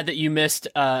bit mad that you missed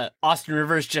Austin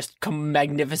Rivers' just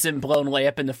magnificent blown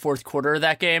layup in the 4th quarter of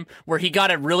that game, where he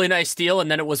got a really nice steal and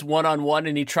then it was 1-on-1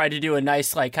 and he tried to do a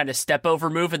nice kind of step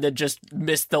over move and then just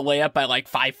missed the layup by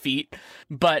 5 feet.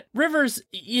 But Rivers,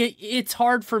 it's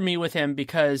hard for me with him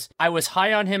because I was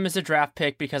high on him as a draft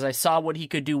pick because I saw what he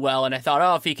could do well, and I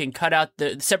thought, if he can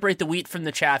separate the wheat from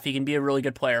the chaff, he can be a really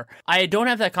good player. I don't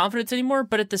have that confidence anymore,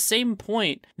 but at the same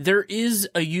point, there is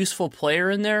a useful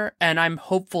player in there, and I'm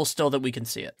hopeful still that we can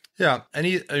see it. Yeah,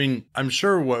 and I'm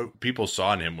sure what people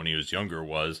saw in him when he was younger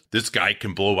was this guy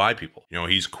can blow by people.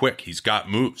 He's quick, he's got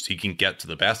moves, he can get to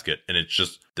the basket, and it's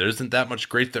just there isn't that much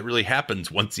great that really happens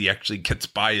once he actually gets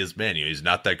by his man. He's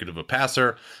not that good of a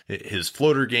passer. His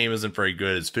floater game isn't very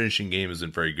good. His finishing game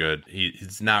isn't very good.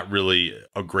 He's not really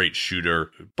a great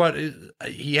shooter, but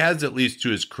he has, at least to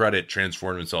his credit,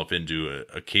 transformed himself into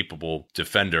a capable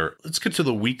defender. Let's get to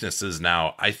the weaknesses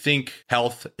now. I think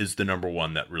health is the number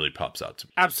one that really pops out to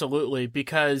me. Absolutely,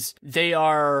 because they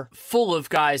are full of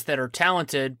guys that are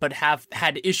talented but have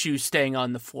had issues staying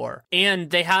on the floor.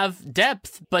 And they have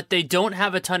depth, but they don't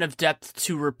have a ton of depth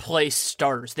to replace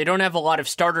starters. They don't have a lot of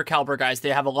starter caliber guys.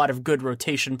 They have a lot of good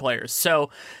rotation players.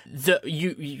 So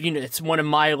it's one of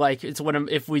my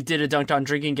if we did a Dunked On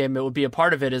drinking game, it would be a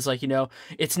part of it is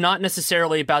it's not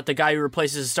necessarily about the guy who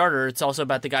replaces a starter. It's also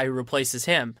about the guy who replaces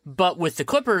him. But with the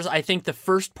Clippers, I think the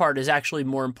first part is actually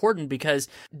more important because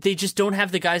they just don't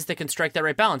have the guys that can strike that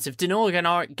right balance. If Danilo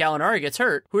Gallinari gets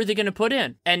hurt, who are they going to put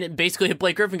in? And basically, if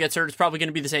Blake Griffin gets hurt, it's probably going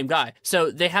to be the same guy.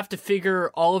 So they have to figure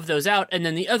all of those out. And then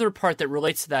then the other part that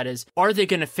relates to that is, are they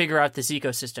going to figure out this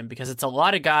ecosystem? Because it's a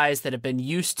lot of guys that have been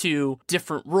used to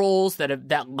different roles,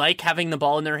 that like having the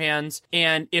ball in their hands.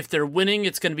 And if they're winning,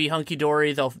 it's going to be hunky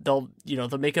dory. They'll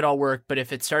make it all work. But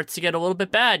if it starts to get a little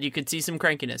bit bad, you could see some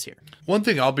crankiness here. One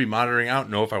thing I'll be monitoring out,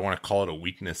 know if I want to call it a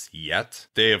weakness yet.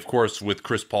 They, of course, with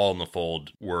Chris Paul in the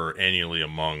fold, were annually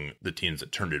among the teams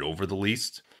that turned it over the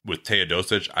least. With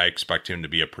Teodosic, I expect him to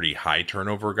be a pretty high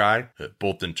turnover guy,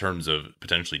 both in terms of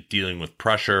potentially dealing with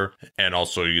pressure and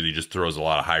also he just throws a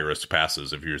lot of high-risk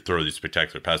passes. If you throw these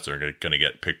spectacular passes, they're going to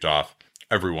get picked off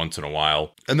every once in a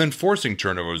while. And then forcing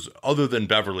turnovers, other than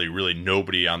Beverly, really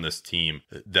nobody on this team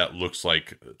that looks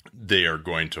like they are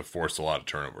going to force a lot of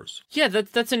turnovers. Yeah,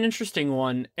 that's an interesting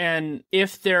one. And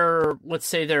if let's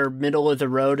say they're middle of the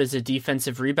road as a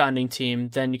defensive rebounding team,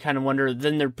 then you kind of wonder,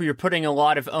 then you're putting a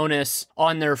lot of onus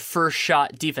on their first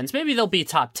shot defense. Maybe they'll be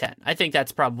top 10. I think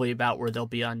that's probably about where they'll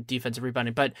be on defensive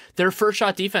rebounding. But their first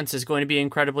shot defense is going to be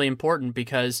incredibly important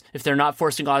because if they're not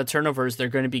forcing a lot of turnovers, they're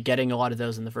going to be getting a lot of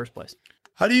those in the first place.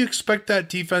 How do you expect that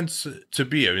defense to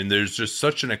be? I mean, there's just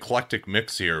such an eclectic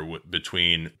mix here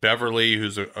between Beverly,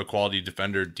 who's a quality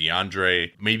defender,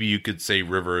 DeAndre, maybe you could say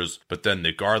Rivers, but then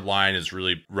the guard line is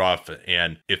really rough.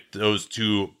 And if those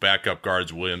two backup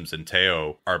guards, Williams and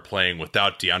Teo, are playing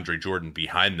without DeAndre Jordan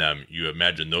behind them, you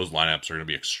imagine those lineups are going to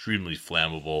be extremely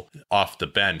flammable off the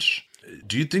bench.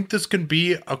 Do you think this can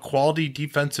be a quality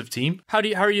defensive team? How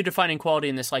are you defining quality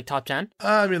in this, like top 10?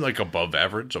 I mean, like above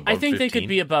average, above 15. I think they could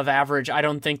be above average. I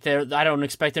don't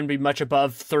expect them to be much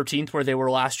above 13th where they were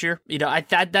last year.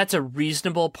 That's a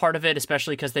reasonable part of it,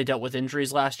 especially because they dealt with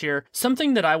injuries last year.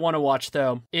 Something that I want to watch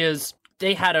though is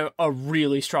they had a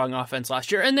really strong offense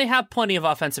last year, and they have plenty of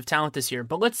offensive talent this year.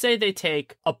 But let's say they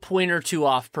take a point or two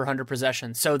off per 100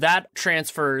 possessions. So that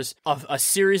transfers a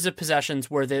series of possessions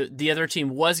where the other team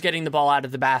was getting the ball out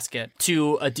of the basket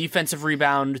to a defensive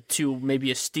rebound to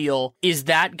maybe a steal. Is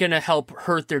that going to help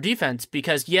hurt their defense?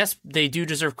 Because yes, they do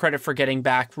deserve credit for getting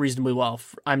back reasonably well.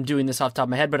 I'm doing this off the top of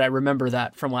my head, but I remember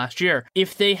that from last year.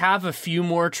 If they have a few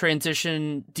more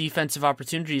transition defensive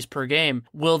opportunities per game,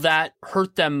 will that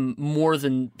hurt them more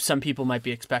than some people might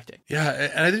be expecting? Yeah,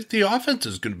 and I think the offense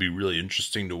is going to be really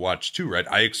interesting to watch too, right?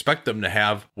 I expect them to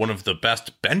have one of the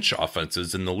best bench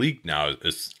offenses in the league now,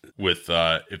 with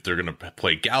if they're going to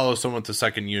play Gallo, someone with the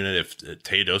second unit, if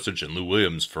Teodosic and Lou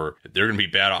Williams, they're going to be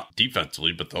bad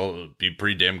defensively, but they'll be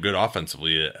pretty damn good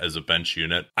offensively as a bench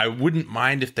unit. I wouldn't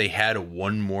mind if they had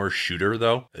one more shooter,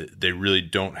 though. They really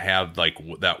don't have like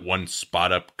that one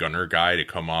spot up gunner guy to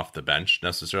come off the bench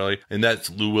necessarily, and that's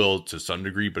Lou Will to some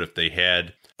degree, but if they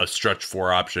had a stretch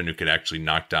four option who could actually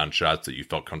knock down shots that you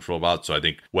felt comfortable about. So I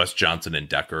think Wes Johnson and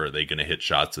Decker, are they going to hit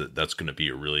shots? That's going to be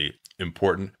a really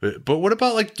important. But what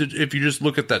about like if you just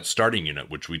look at that starting unit,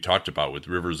 which we talked about with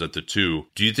Rivers at the 2,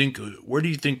 where do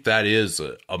you think that is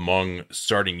among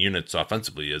starting units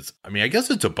offensively? I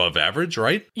guess it's above average,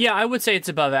 right? Yeah, I would say it's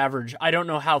above average. I don't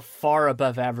know how far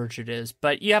above average it is,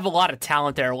 but you have a lot of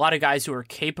talent there, a lot of guys who are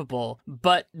capable,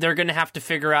 but they're going to have to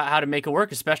figure out how to make it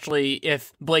work, especially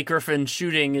if Blake Griffin's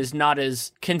shooting is not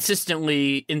as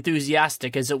consistently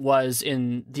enthusiastic as it was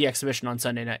in the exhibition on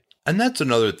Sunday night. And that's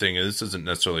another thing, and this isn't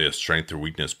necessarily a strength or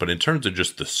weakness, but in terms of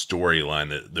just the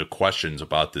storyline, the questions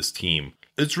about this team,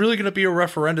 it's really going to be a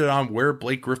referendum on where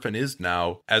Blake Griffin is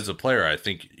now as a player. I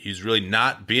think he's really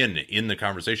not been in the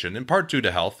conversation, in part due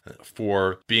to health,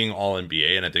 for being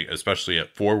All-NBA. And I think especially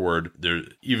at forward, there,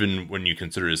 even when you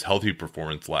consider his healthy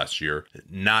performance last year,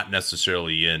 not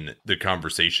necessarily in the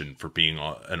conversation for being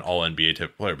an All-NBA type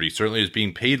of player. But he certainly is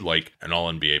being paid like an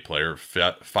All-NBA player,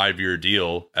 5-year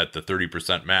deal at the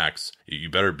 30% max. You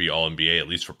better be All-NBA, at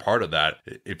least for part of that,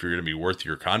 if you're going to be worth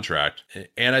your contract.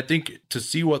 And I think to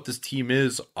see what this team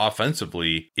is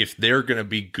offensively, if they're going to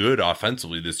be good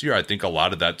offensively this year, I think a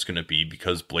lot of that's going to be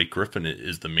because Blake Griffin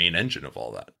is the main engine of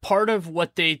all that. Part of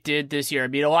what they did this year,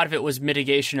 a lot of it was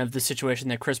mitigation of the situation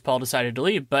that Chris Paul decided to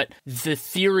leave, but the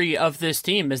theory of this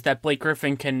team is that Blake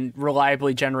Griffin can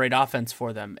reliably generate offense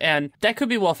for them. And that could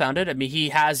be well-founded. He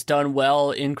has done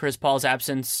well in Chris Paul's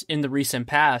absence in the recent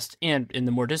past and in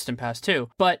the more distant past too,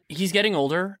 but he's getting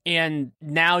older, and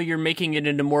now you're making it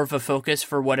into more of a focus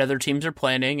for what other teams are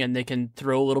planning, and they can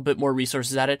throw a little bit more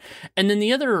resources at it. And then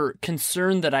the other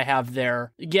concern that I have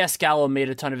there, yes, Gallo made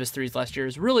a ton of his threes last year,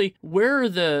 is really where are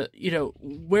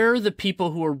the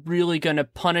people who are really going to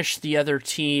punish the other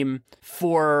team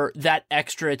for that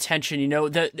extra attention?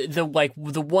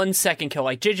 The 1 second kill,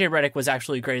 like JJ Redick was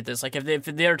actually great at this. Like if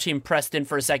the other team pressed in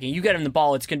for a second, you get him the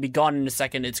ball, it's going to be gone in a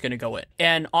second, it's going to go in.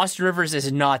 And Austin Rivers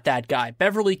is not that guy.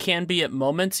 Beverly can be at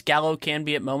moments, Gallo can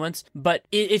be at moments, but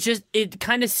it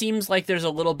kind of seems like there's a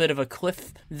little bit of a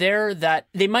cliff there that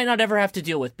they might not ever have to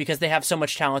deal with because they have so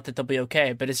much talent that they'll be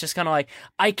okay. But it's just kind of like,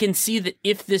 I can see that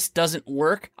if this doesn't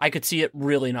work, I could see it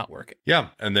really not working. Yeah.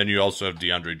 And then you also have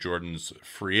DeAndre Jordan's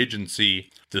free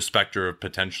agency, the specter of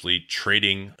potentially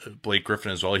trading Blake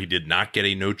Griffin as well. He did not get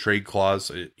a no trade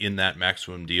clause in that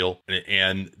maximum deal.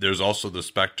 And there's also the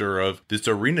specter of this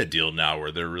arena deal now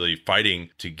where they're really fighting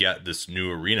to get this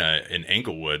new arena in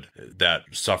Englewood that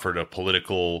suffered a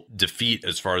political defeat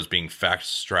as far as being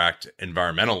fast-tracked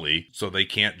environmentally. So they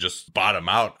can't just bottom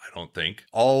out, I don't think.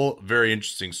 All very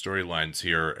interesting storylines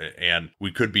here. And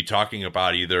we could be talking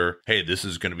about either, hey, this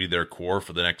is going to be their core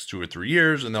for the next 2 or 3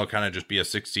 years, and they'll kind of just be a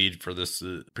 6 seed for this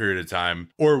period of time.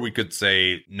 Or we could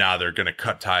say, nah, they're going to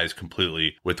cut ties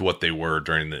completely with what they were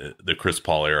during the Chris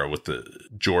Paul era, with the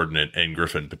Jordan and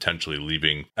Griffin potentially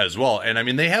leaving as well. And I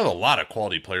mean, they have a lot of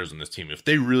quality players on this team. If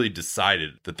they really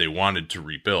decided that they wanted to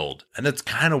rebuild, and that's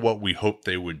kind of what we hoped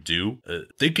they would do,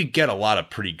 they could get a lot of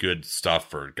pretty good stuff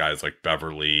for guys like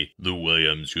Beverly, Lou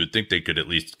Williams. You would think they could at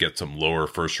least get some lower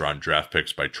first round draft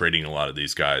picks by trading a lot of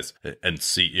these guys and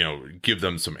see, give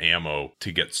them some ammo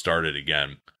to get started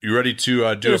again. You ready to do a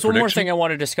prediction? There's one more thing I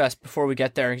want to discuss before we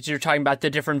get there, because you're talking about the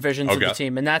different visions of the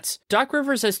team, and that's Doc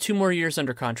Rivers has 2 more years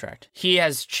under contract. He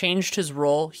has changed his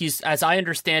role. He's, as I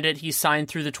understand it, he signed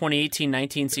through the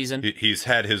 2018-19 season. He's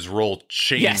had his role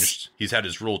changed. Yes. He's had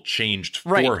his role changed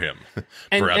for him,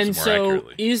 and more so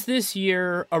accurately. Is this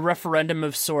year a referendum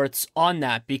of sorts on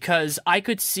that? Because I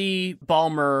could see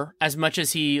Ballmer, as much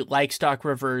as he likes Doc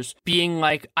Rivers, being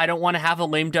like, I don't want to have a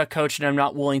lame duck coach and I'm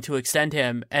not willing to extend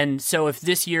him. And so if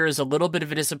this year is a little bit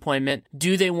of a disappointment,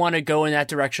 do they want to go in that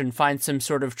direction, find some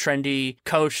sort of trendy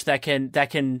coach that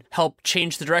can help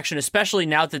change the direction, especially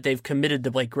now that they've committed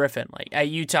to Blake Griffin? Like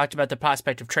you talked about the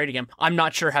prospect of trading him. I'm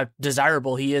not sure how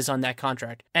desirable he is on that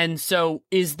contract. And so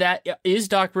is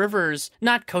Doc Rivers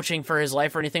not coaching for his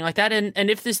life or anything like that? And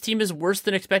if this team is worse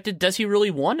than expected, does he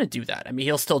really want to do that? I mean,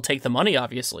 he'll still take the money,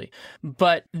 obviously.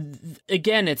 But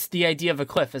again, it's the idea of a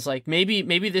cliff. It's like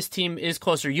maybe this team is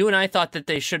closer. You and I thought that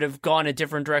they should have gone a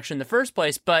different direction in the first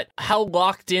place, but how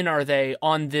locked in are they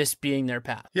on this being their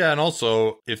path? Yeah, and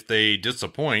also, if they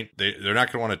disappoint, they're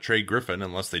not going to want to trade Griffin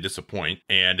unless they disappoint.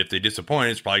 And if they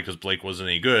disappoint, it's probably because Blake wasn't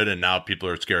any good, and now people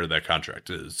are scared of that contract.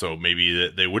 So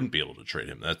maybe they wouldn't be able to trade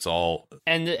him. That's all.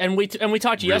 And we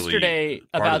talked really yesterday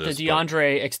about the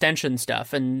DeAndre extension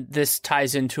stuff, and this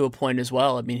ties into a point as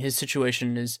well. I mean, his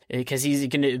situation is because he's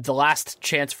going to the last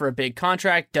chance for a big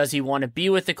contract. Does he want to be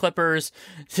with the Clippers?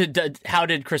 How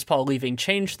did Chris Paul leaving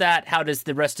change that? How does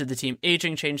the rest of the team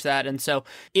aging change that? And so,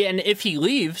 and if he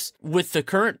leaves with the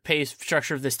current pay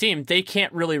structure of this team, they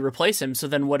can't really replace him. So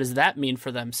then what does that mean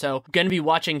for them? So going to be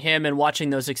watching him and watching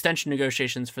those extension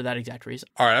negotiations for that exact reason.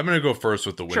 All right, I'm going to go first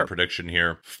with the win prediction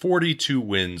here. 42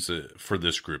 wins for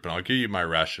this group, and I'll give you my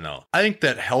rationale. I think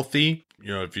that healthy,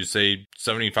 if you say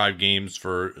 75 games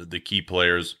for the key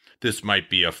players, this might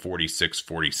be a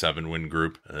 46-47 win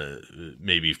group,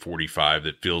 maybe 45.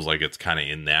 It feels like it's kind of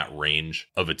in that range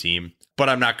of a team. But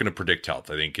I'm not going to predict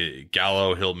health. I think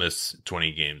Gallo, he'll miss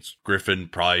 20 games. Griffin,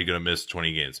 probably going to miss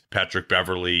 20 games. Patrick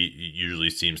Beverly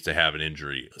usually seems to have an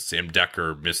injury. Sam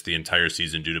Decker missed the entire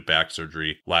season due to back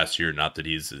surgery last year. Not that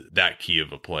he's that key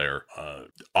of a player.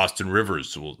 Austin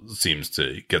Rivers seems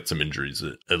to get some injuries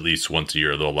at least once a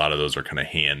year, though a lot of those are kind of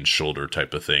hand, shoulder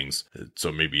type of things.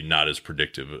 So maybe not as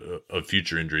predictive of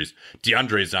future injuries.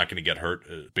 DeAndre is not going to get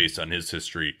hurt based on his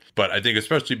history. But I think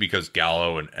especially because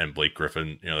Gallo and Blake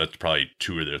Griffin, that's probably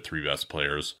 2 of their 3 best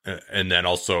players. And then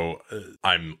also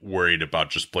I'm worried about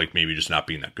just Blake maybe just not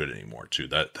being that good anymore too.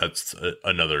 That's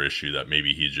another issue, that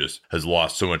maybe he just has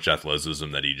lost so much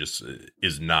athleticism that he just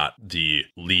is not the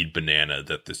lead banana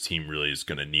that this team really is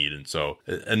going to need. And so,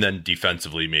 and then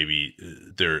defensively, maybe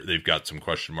they've got some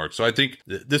question marks. So I think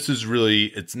this is really,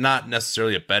 it's not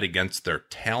necessarily a bet against their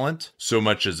talent so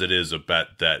much as it is a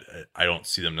bet that I don't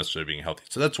see them necessarily being healthy.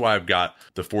 So that's why I've got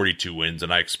the 42 wins,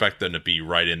 and I expect them to be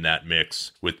right in that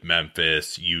mix with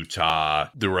Memphis, Utah,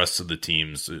 the rest of the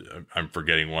teams. I'm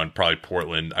forgetting one, probably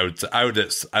Portland.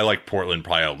 I like Portland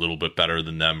probably a little bit better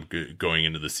than them going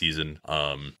into the season.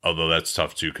 Although that's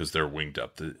tough too, because their wing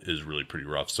depth is really pretty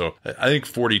rough. So I think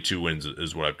 42 wins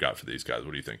is what I've got for these guys.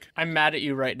 What do you think? I'm mad at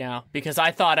you right now because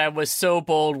I thought I was so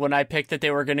bold when I picked that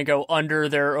they were going to go under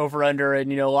their over-under,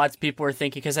 and lots of people were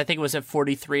thinking, because I think it was at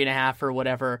 43.5 or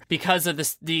whatever, because of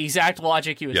the exact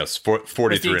logic you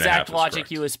 43.5 the exact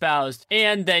logic you espoused. aroused.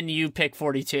 And then you pick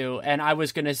 42, and I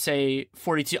was going to say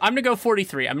 42. I'm going to go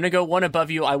 43. I'm going to go one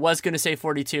above you. I was going to say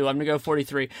 42. I'm going to go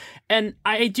 43. And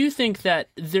I do think that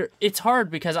it's hard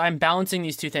because I'm balancing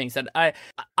these two things. That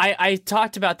I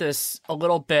talked about this a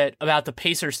little bit about the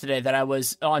Pacers today, that I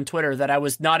was on Twitter, that I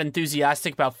was not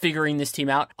enthusiastic about figuring this team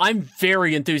out. I'm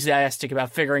very enthusiastic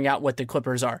about figuring out what the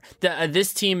Clippers are.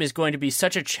 This team is going to be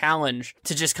such a challenge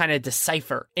to just kind of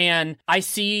decipher. And I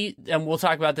see, and we'll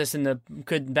talk about this in the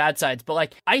good and bad sides, but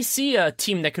like I see a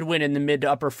team that could win in the mid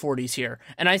to upper 40s here.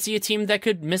 And I see a team that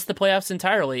could miss the playoffs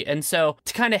entirely. And so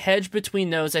to kind of hedge between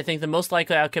those, I think the most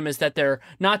likely outcome is that they're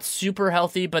not super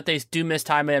healthy, but they do miss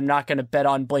time. And I'm not going to bet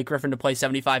on Blake Griffin to play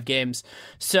 75 games.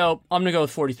 So I'm going to go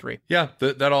with 43. Yeah,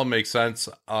 that all makes sense.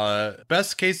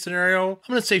 Best case scenario, I'm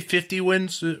going to say 50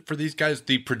 wins for these guys.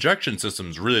 The projection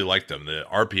systems really like them. The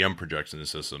RPM projection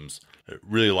systems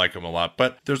really like them a lot.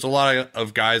 But there's a lot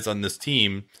of guys on this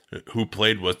team who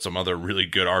played with some other really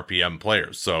good RPM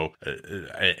players. So,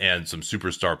 and some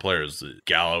superstar players,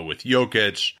 Gallo with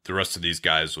Jokic, the rest of these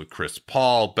guys with Chris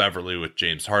Paul, Beverly with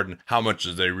James Harden. How much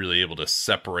are they really able to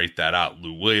separate that out?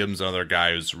 Lou Williams, another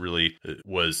guy who's really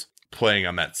was playing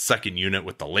on that second unit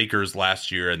with the Lakers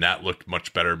last year, and that looked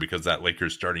much better because that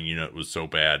Lakers starting unit was so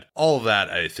bad. All of that,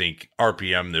 I think,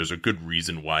 RPM, there's a good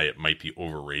reason why it might be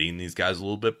overrating these guys a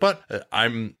little bit, but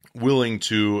I'm willing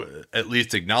to at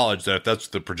least acknowledge that if that's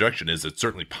what the projection is, it's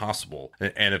certainly possible.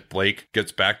 And if Blake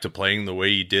gets back to playing the way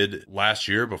he did last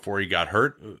year before he got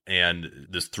hurt, and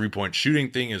this three-point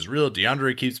shooting thing is real,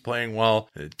 DeAndre keeps playing well,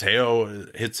 Teo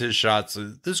hits his shots,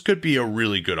 this could be a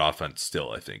really good offense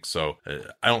still, I think. So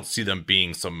I don't see them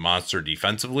being some monster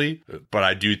defensively, but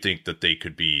I do think that they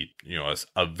could be,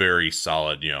 a very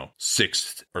solid,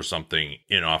 sixth or something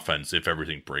in offense if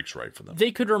everything breaks right for them.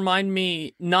 They could remind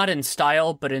me, not in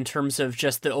style, but in terms of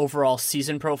just the overall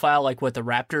season profile, like what the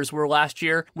Raptors were last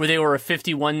year, where they were a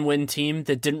 51-win team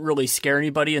that didn't really scare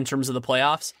anybody in terms of the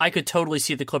playoffs. I could totally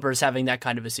see the Clippers having that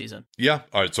kind of a season. Yeah.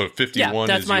 All right. So 51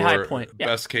 that's is my your high point.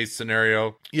 Best case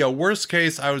scenario. Yeah. Worst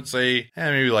case, I would say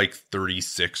maybe like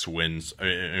 36 wins. I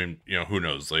mean, who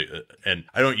knows? And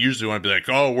I don't usually want to be like,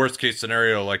 oh, worst case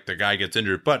scenario, like the guy gets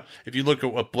injured. But if you look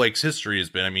at what Blake's history has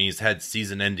been, I mean, he's had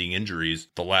season-ending injuries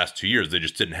the last 2 years. They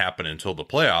just didn't happen until the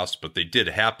playoffs, but they did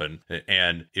happen.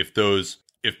 And if those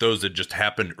had just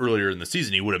happened earlier in the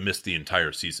season, he would have missed the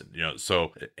entire season,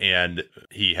 so, and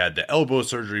he had the elbow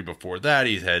surgery before that.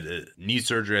 He's had knee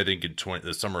surgery, I think, in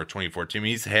the summer of 2014.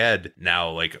 He's had now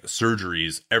like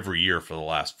surgeries every year for the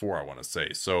last 4, I want to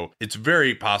say. So it's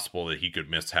very possible that he could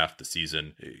miss half the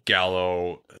season.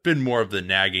 Gallo, been more of the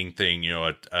nagging thing,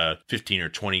 a 15 or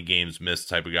 20 games missed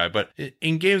type of guy. But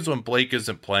in games when Blake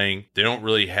isn't playing, they don't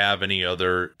really have any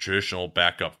other traditional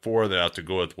backup four. They have to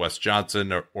go with Wes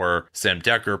Johnson or Sam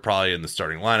Decker probably in the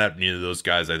starting lineup. Neither of those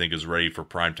guys I think is ready for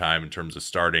prime time in terms of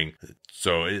starting.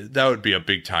 So that would be a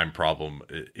big time problem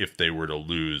if they were to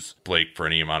lose Blake for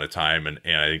any amount of time. And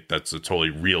I think that's a totally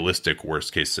realistic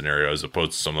worst case scenario as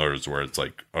opposed to some others where it's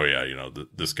like, oh yeah,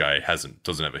 this guy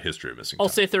doesn't have a history of missing time. I'll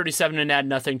say 37 and add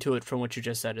nothing to it from what you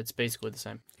just said. It's basically the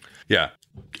same. Yeah.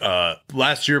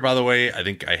 Last year, by the way, I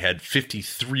think I had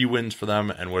 53 wins for them.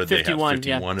 And what did 51,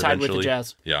 they have? 51 yeah, tied eventually. with the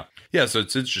Jazz. Yeah. Yeah. So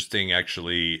it's interesting,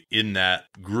 actually, in that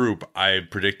group, I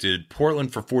predicted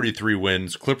Portland for 43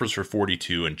 wins, Clippers for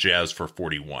 42, and Jazz for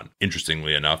 41.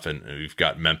 Interestingly enough. And we've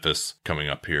got Memphis coming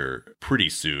up here pretty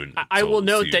soon. I will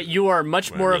note that you are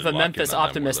much more of a Memphis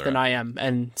optimist than I am.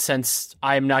 And since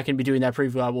I am not going to be doing that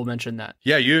preview, I will mention that.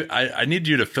 Yeah. I need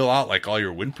you to fill out like all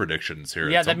your win predictions here.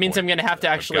 Yeah. That means I'm going to have to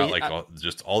actually.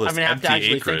 All this I'm going to have to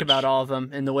actually acreage. think about all of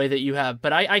them in the way that you have,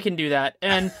 but I can do that.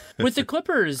 And with the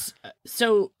Clippers,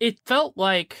 so it felt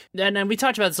like, and we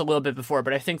talked about this a little bit before,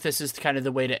 but I think this is kind of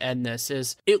the way to end this,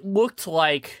 is it looked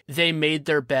like they made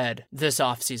their bed this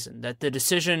offseason, that the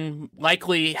decision,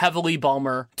 likely heavily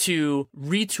Ballmer, to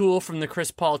retool from the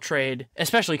Chris Paul trade,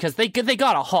 especially because they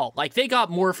got a haul. Like, they got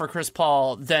more for Chris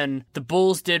Paul than the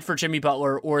Bulls did for Jimmy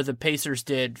Butler or the Pacers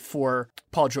did for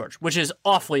Paul George, which is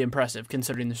awfully impressive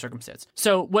considering the circumstance.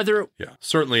 So whether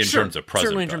certainly in terms of present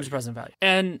certainly in terms of present value,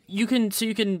 and you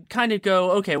can kind of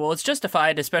go, okay, well, it's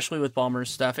justified, especially with Ballmer's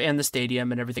stuff and the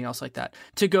stadium and everything else like that,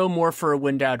 to go more for a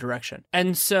win-down direction.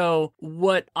 And so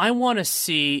what I want to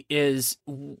see is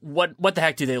what the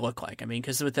heck do they look like? I mean,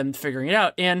 because with them figuring it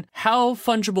out, and how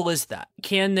fungible is that?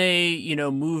 Can they,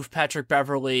 move Patrick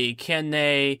Beverly?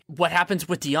 What happens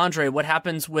with DeAndre? What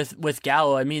happens with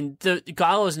Gallo? I mean,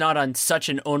 Gallo is not on such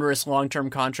an onerous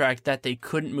long-term contract that they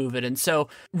couldn't move it. And so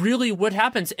really what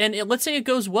happens, and let's say it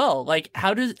goes well, like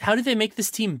how do they make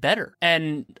this team better?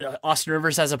 And Austin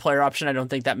Rivers has a player option. I don't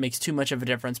think that makes too much of a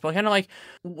difference, but kind of like,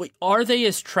 are they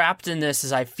as trapped in this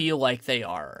as I feel like they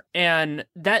are? And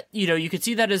that, you could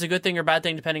see that as a good thing or bad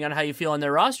thing depending on how you feel on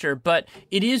their roster, but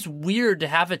it is weird to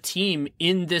have a team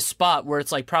in this spot where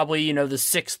it's like probably, the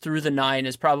 6 through the 9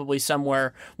 is probably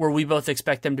somewhere where we both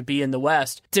expect them to be in the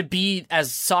West, to be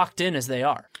as socked in as they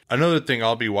are. Another thing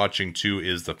I'll be watching too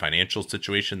is the financial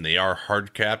situation. They are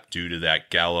hard capped due to that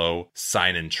Gallo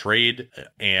sign and trade,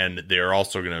 and they're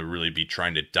also going to really be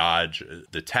trying to dodge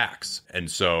the tax. And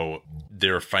so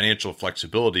their financial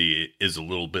flexibility is a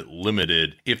little bit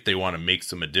limited if they want to make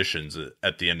some additions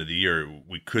at the end of the year.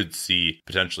 We could see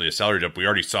potentially a salary dump. We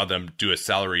already saw them do a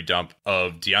salary dump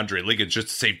of DeAndre Liggins just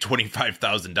to save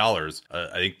 $25,000.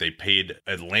 I think they paid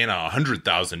Atlanta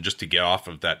 $100,000 just to get off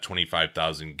of that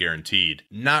 $25,000 guaranteed.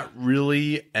 Not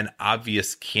really an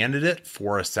obvious candidate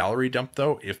for a salary dump,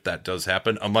 though, if that does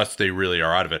happen, unless they really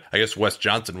are out of it. I guess Wes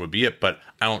Johnson would be it, but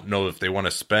I don't know if they want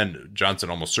to spend. Johnson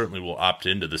almost certainly will opt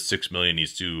into the $6 million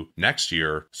he's due next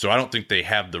year. So I don't think they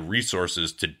have the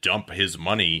resources to dump his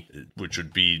money, which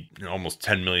would be almost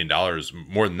 $10 million,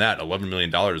 more than that, $11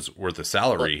 million worth of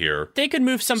salary here. They could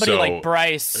move somebody like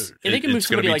Bryce. They could move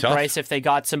somebody like Bryce if they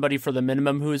got somebody for the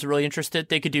minimum who is really interested.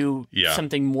 They could do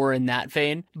something more in that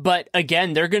vein. But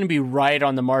again, they're going to be right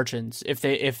on the margins if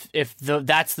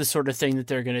that's the sort of thing that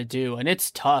they're going to do. And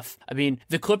it's tough. I mean,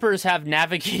 the Clippers have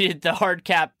navigated the hard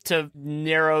cap to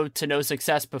narrow to no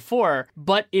success before,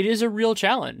 but it is a real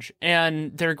challenge.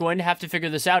 And they're going to have to figure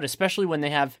this out, especially when they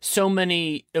have so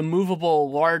many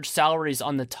immovable large salaries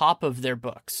on the top of their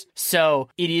books. So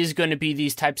it is going to be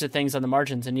these types of things on the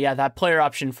margins. And yeah, that player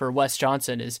option for Wes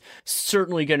Johnson is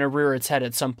certainly going to rear its head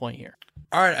at some point here.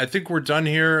 All right, I think we're done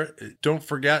here. Don't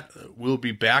forget, we'll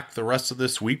be back the rest of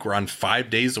this week. We're on 5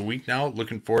 days a week now.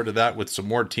 Looking forward to that with some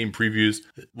more team previews.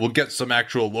 We'll get some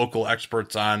actual local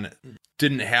experts on.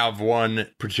 Didn't have one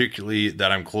particularly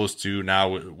that I'm close to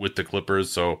now with the Clippers,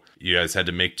 so you guys had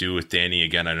to make do with Danny.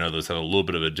 Again, I know those have a little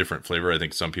bit of a different flavor. I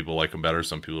think some people like them better.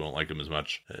 Some people don't like them as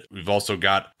much. We've also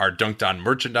got our Dunked On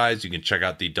merchandise. You can check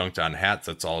out the Dunked On hats.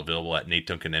 That's all available at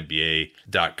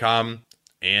NateDuncanNBA.com.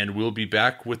 And we'll be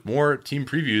back with more team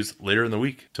previews later in the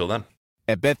week. Till then.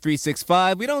 At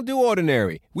Bet365, we don't do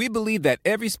ordinary. We believe that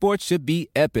every sport should be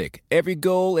epic. Every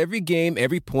goal, every game,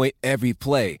 every point, every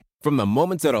play. From the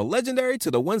moments that are legendary to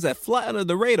the ones that fly under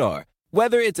the radar.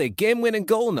 Whether it's a game-winning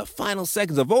goal in the final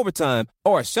seconds of overtime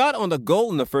or a shot on the goal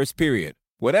in the first period.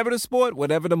 Whatever the sport,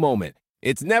 whatever the moment.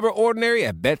 It's never ordinary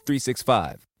at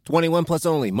Bet365. 21 plus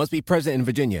only. Must be present in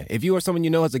Virginia. If you or someone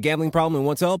you know has a gambling problem and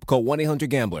wants help, call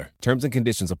 1-800-GAMBLER. Terms and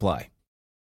conditions apply.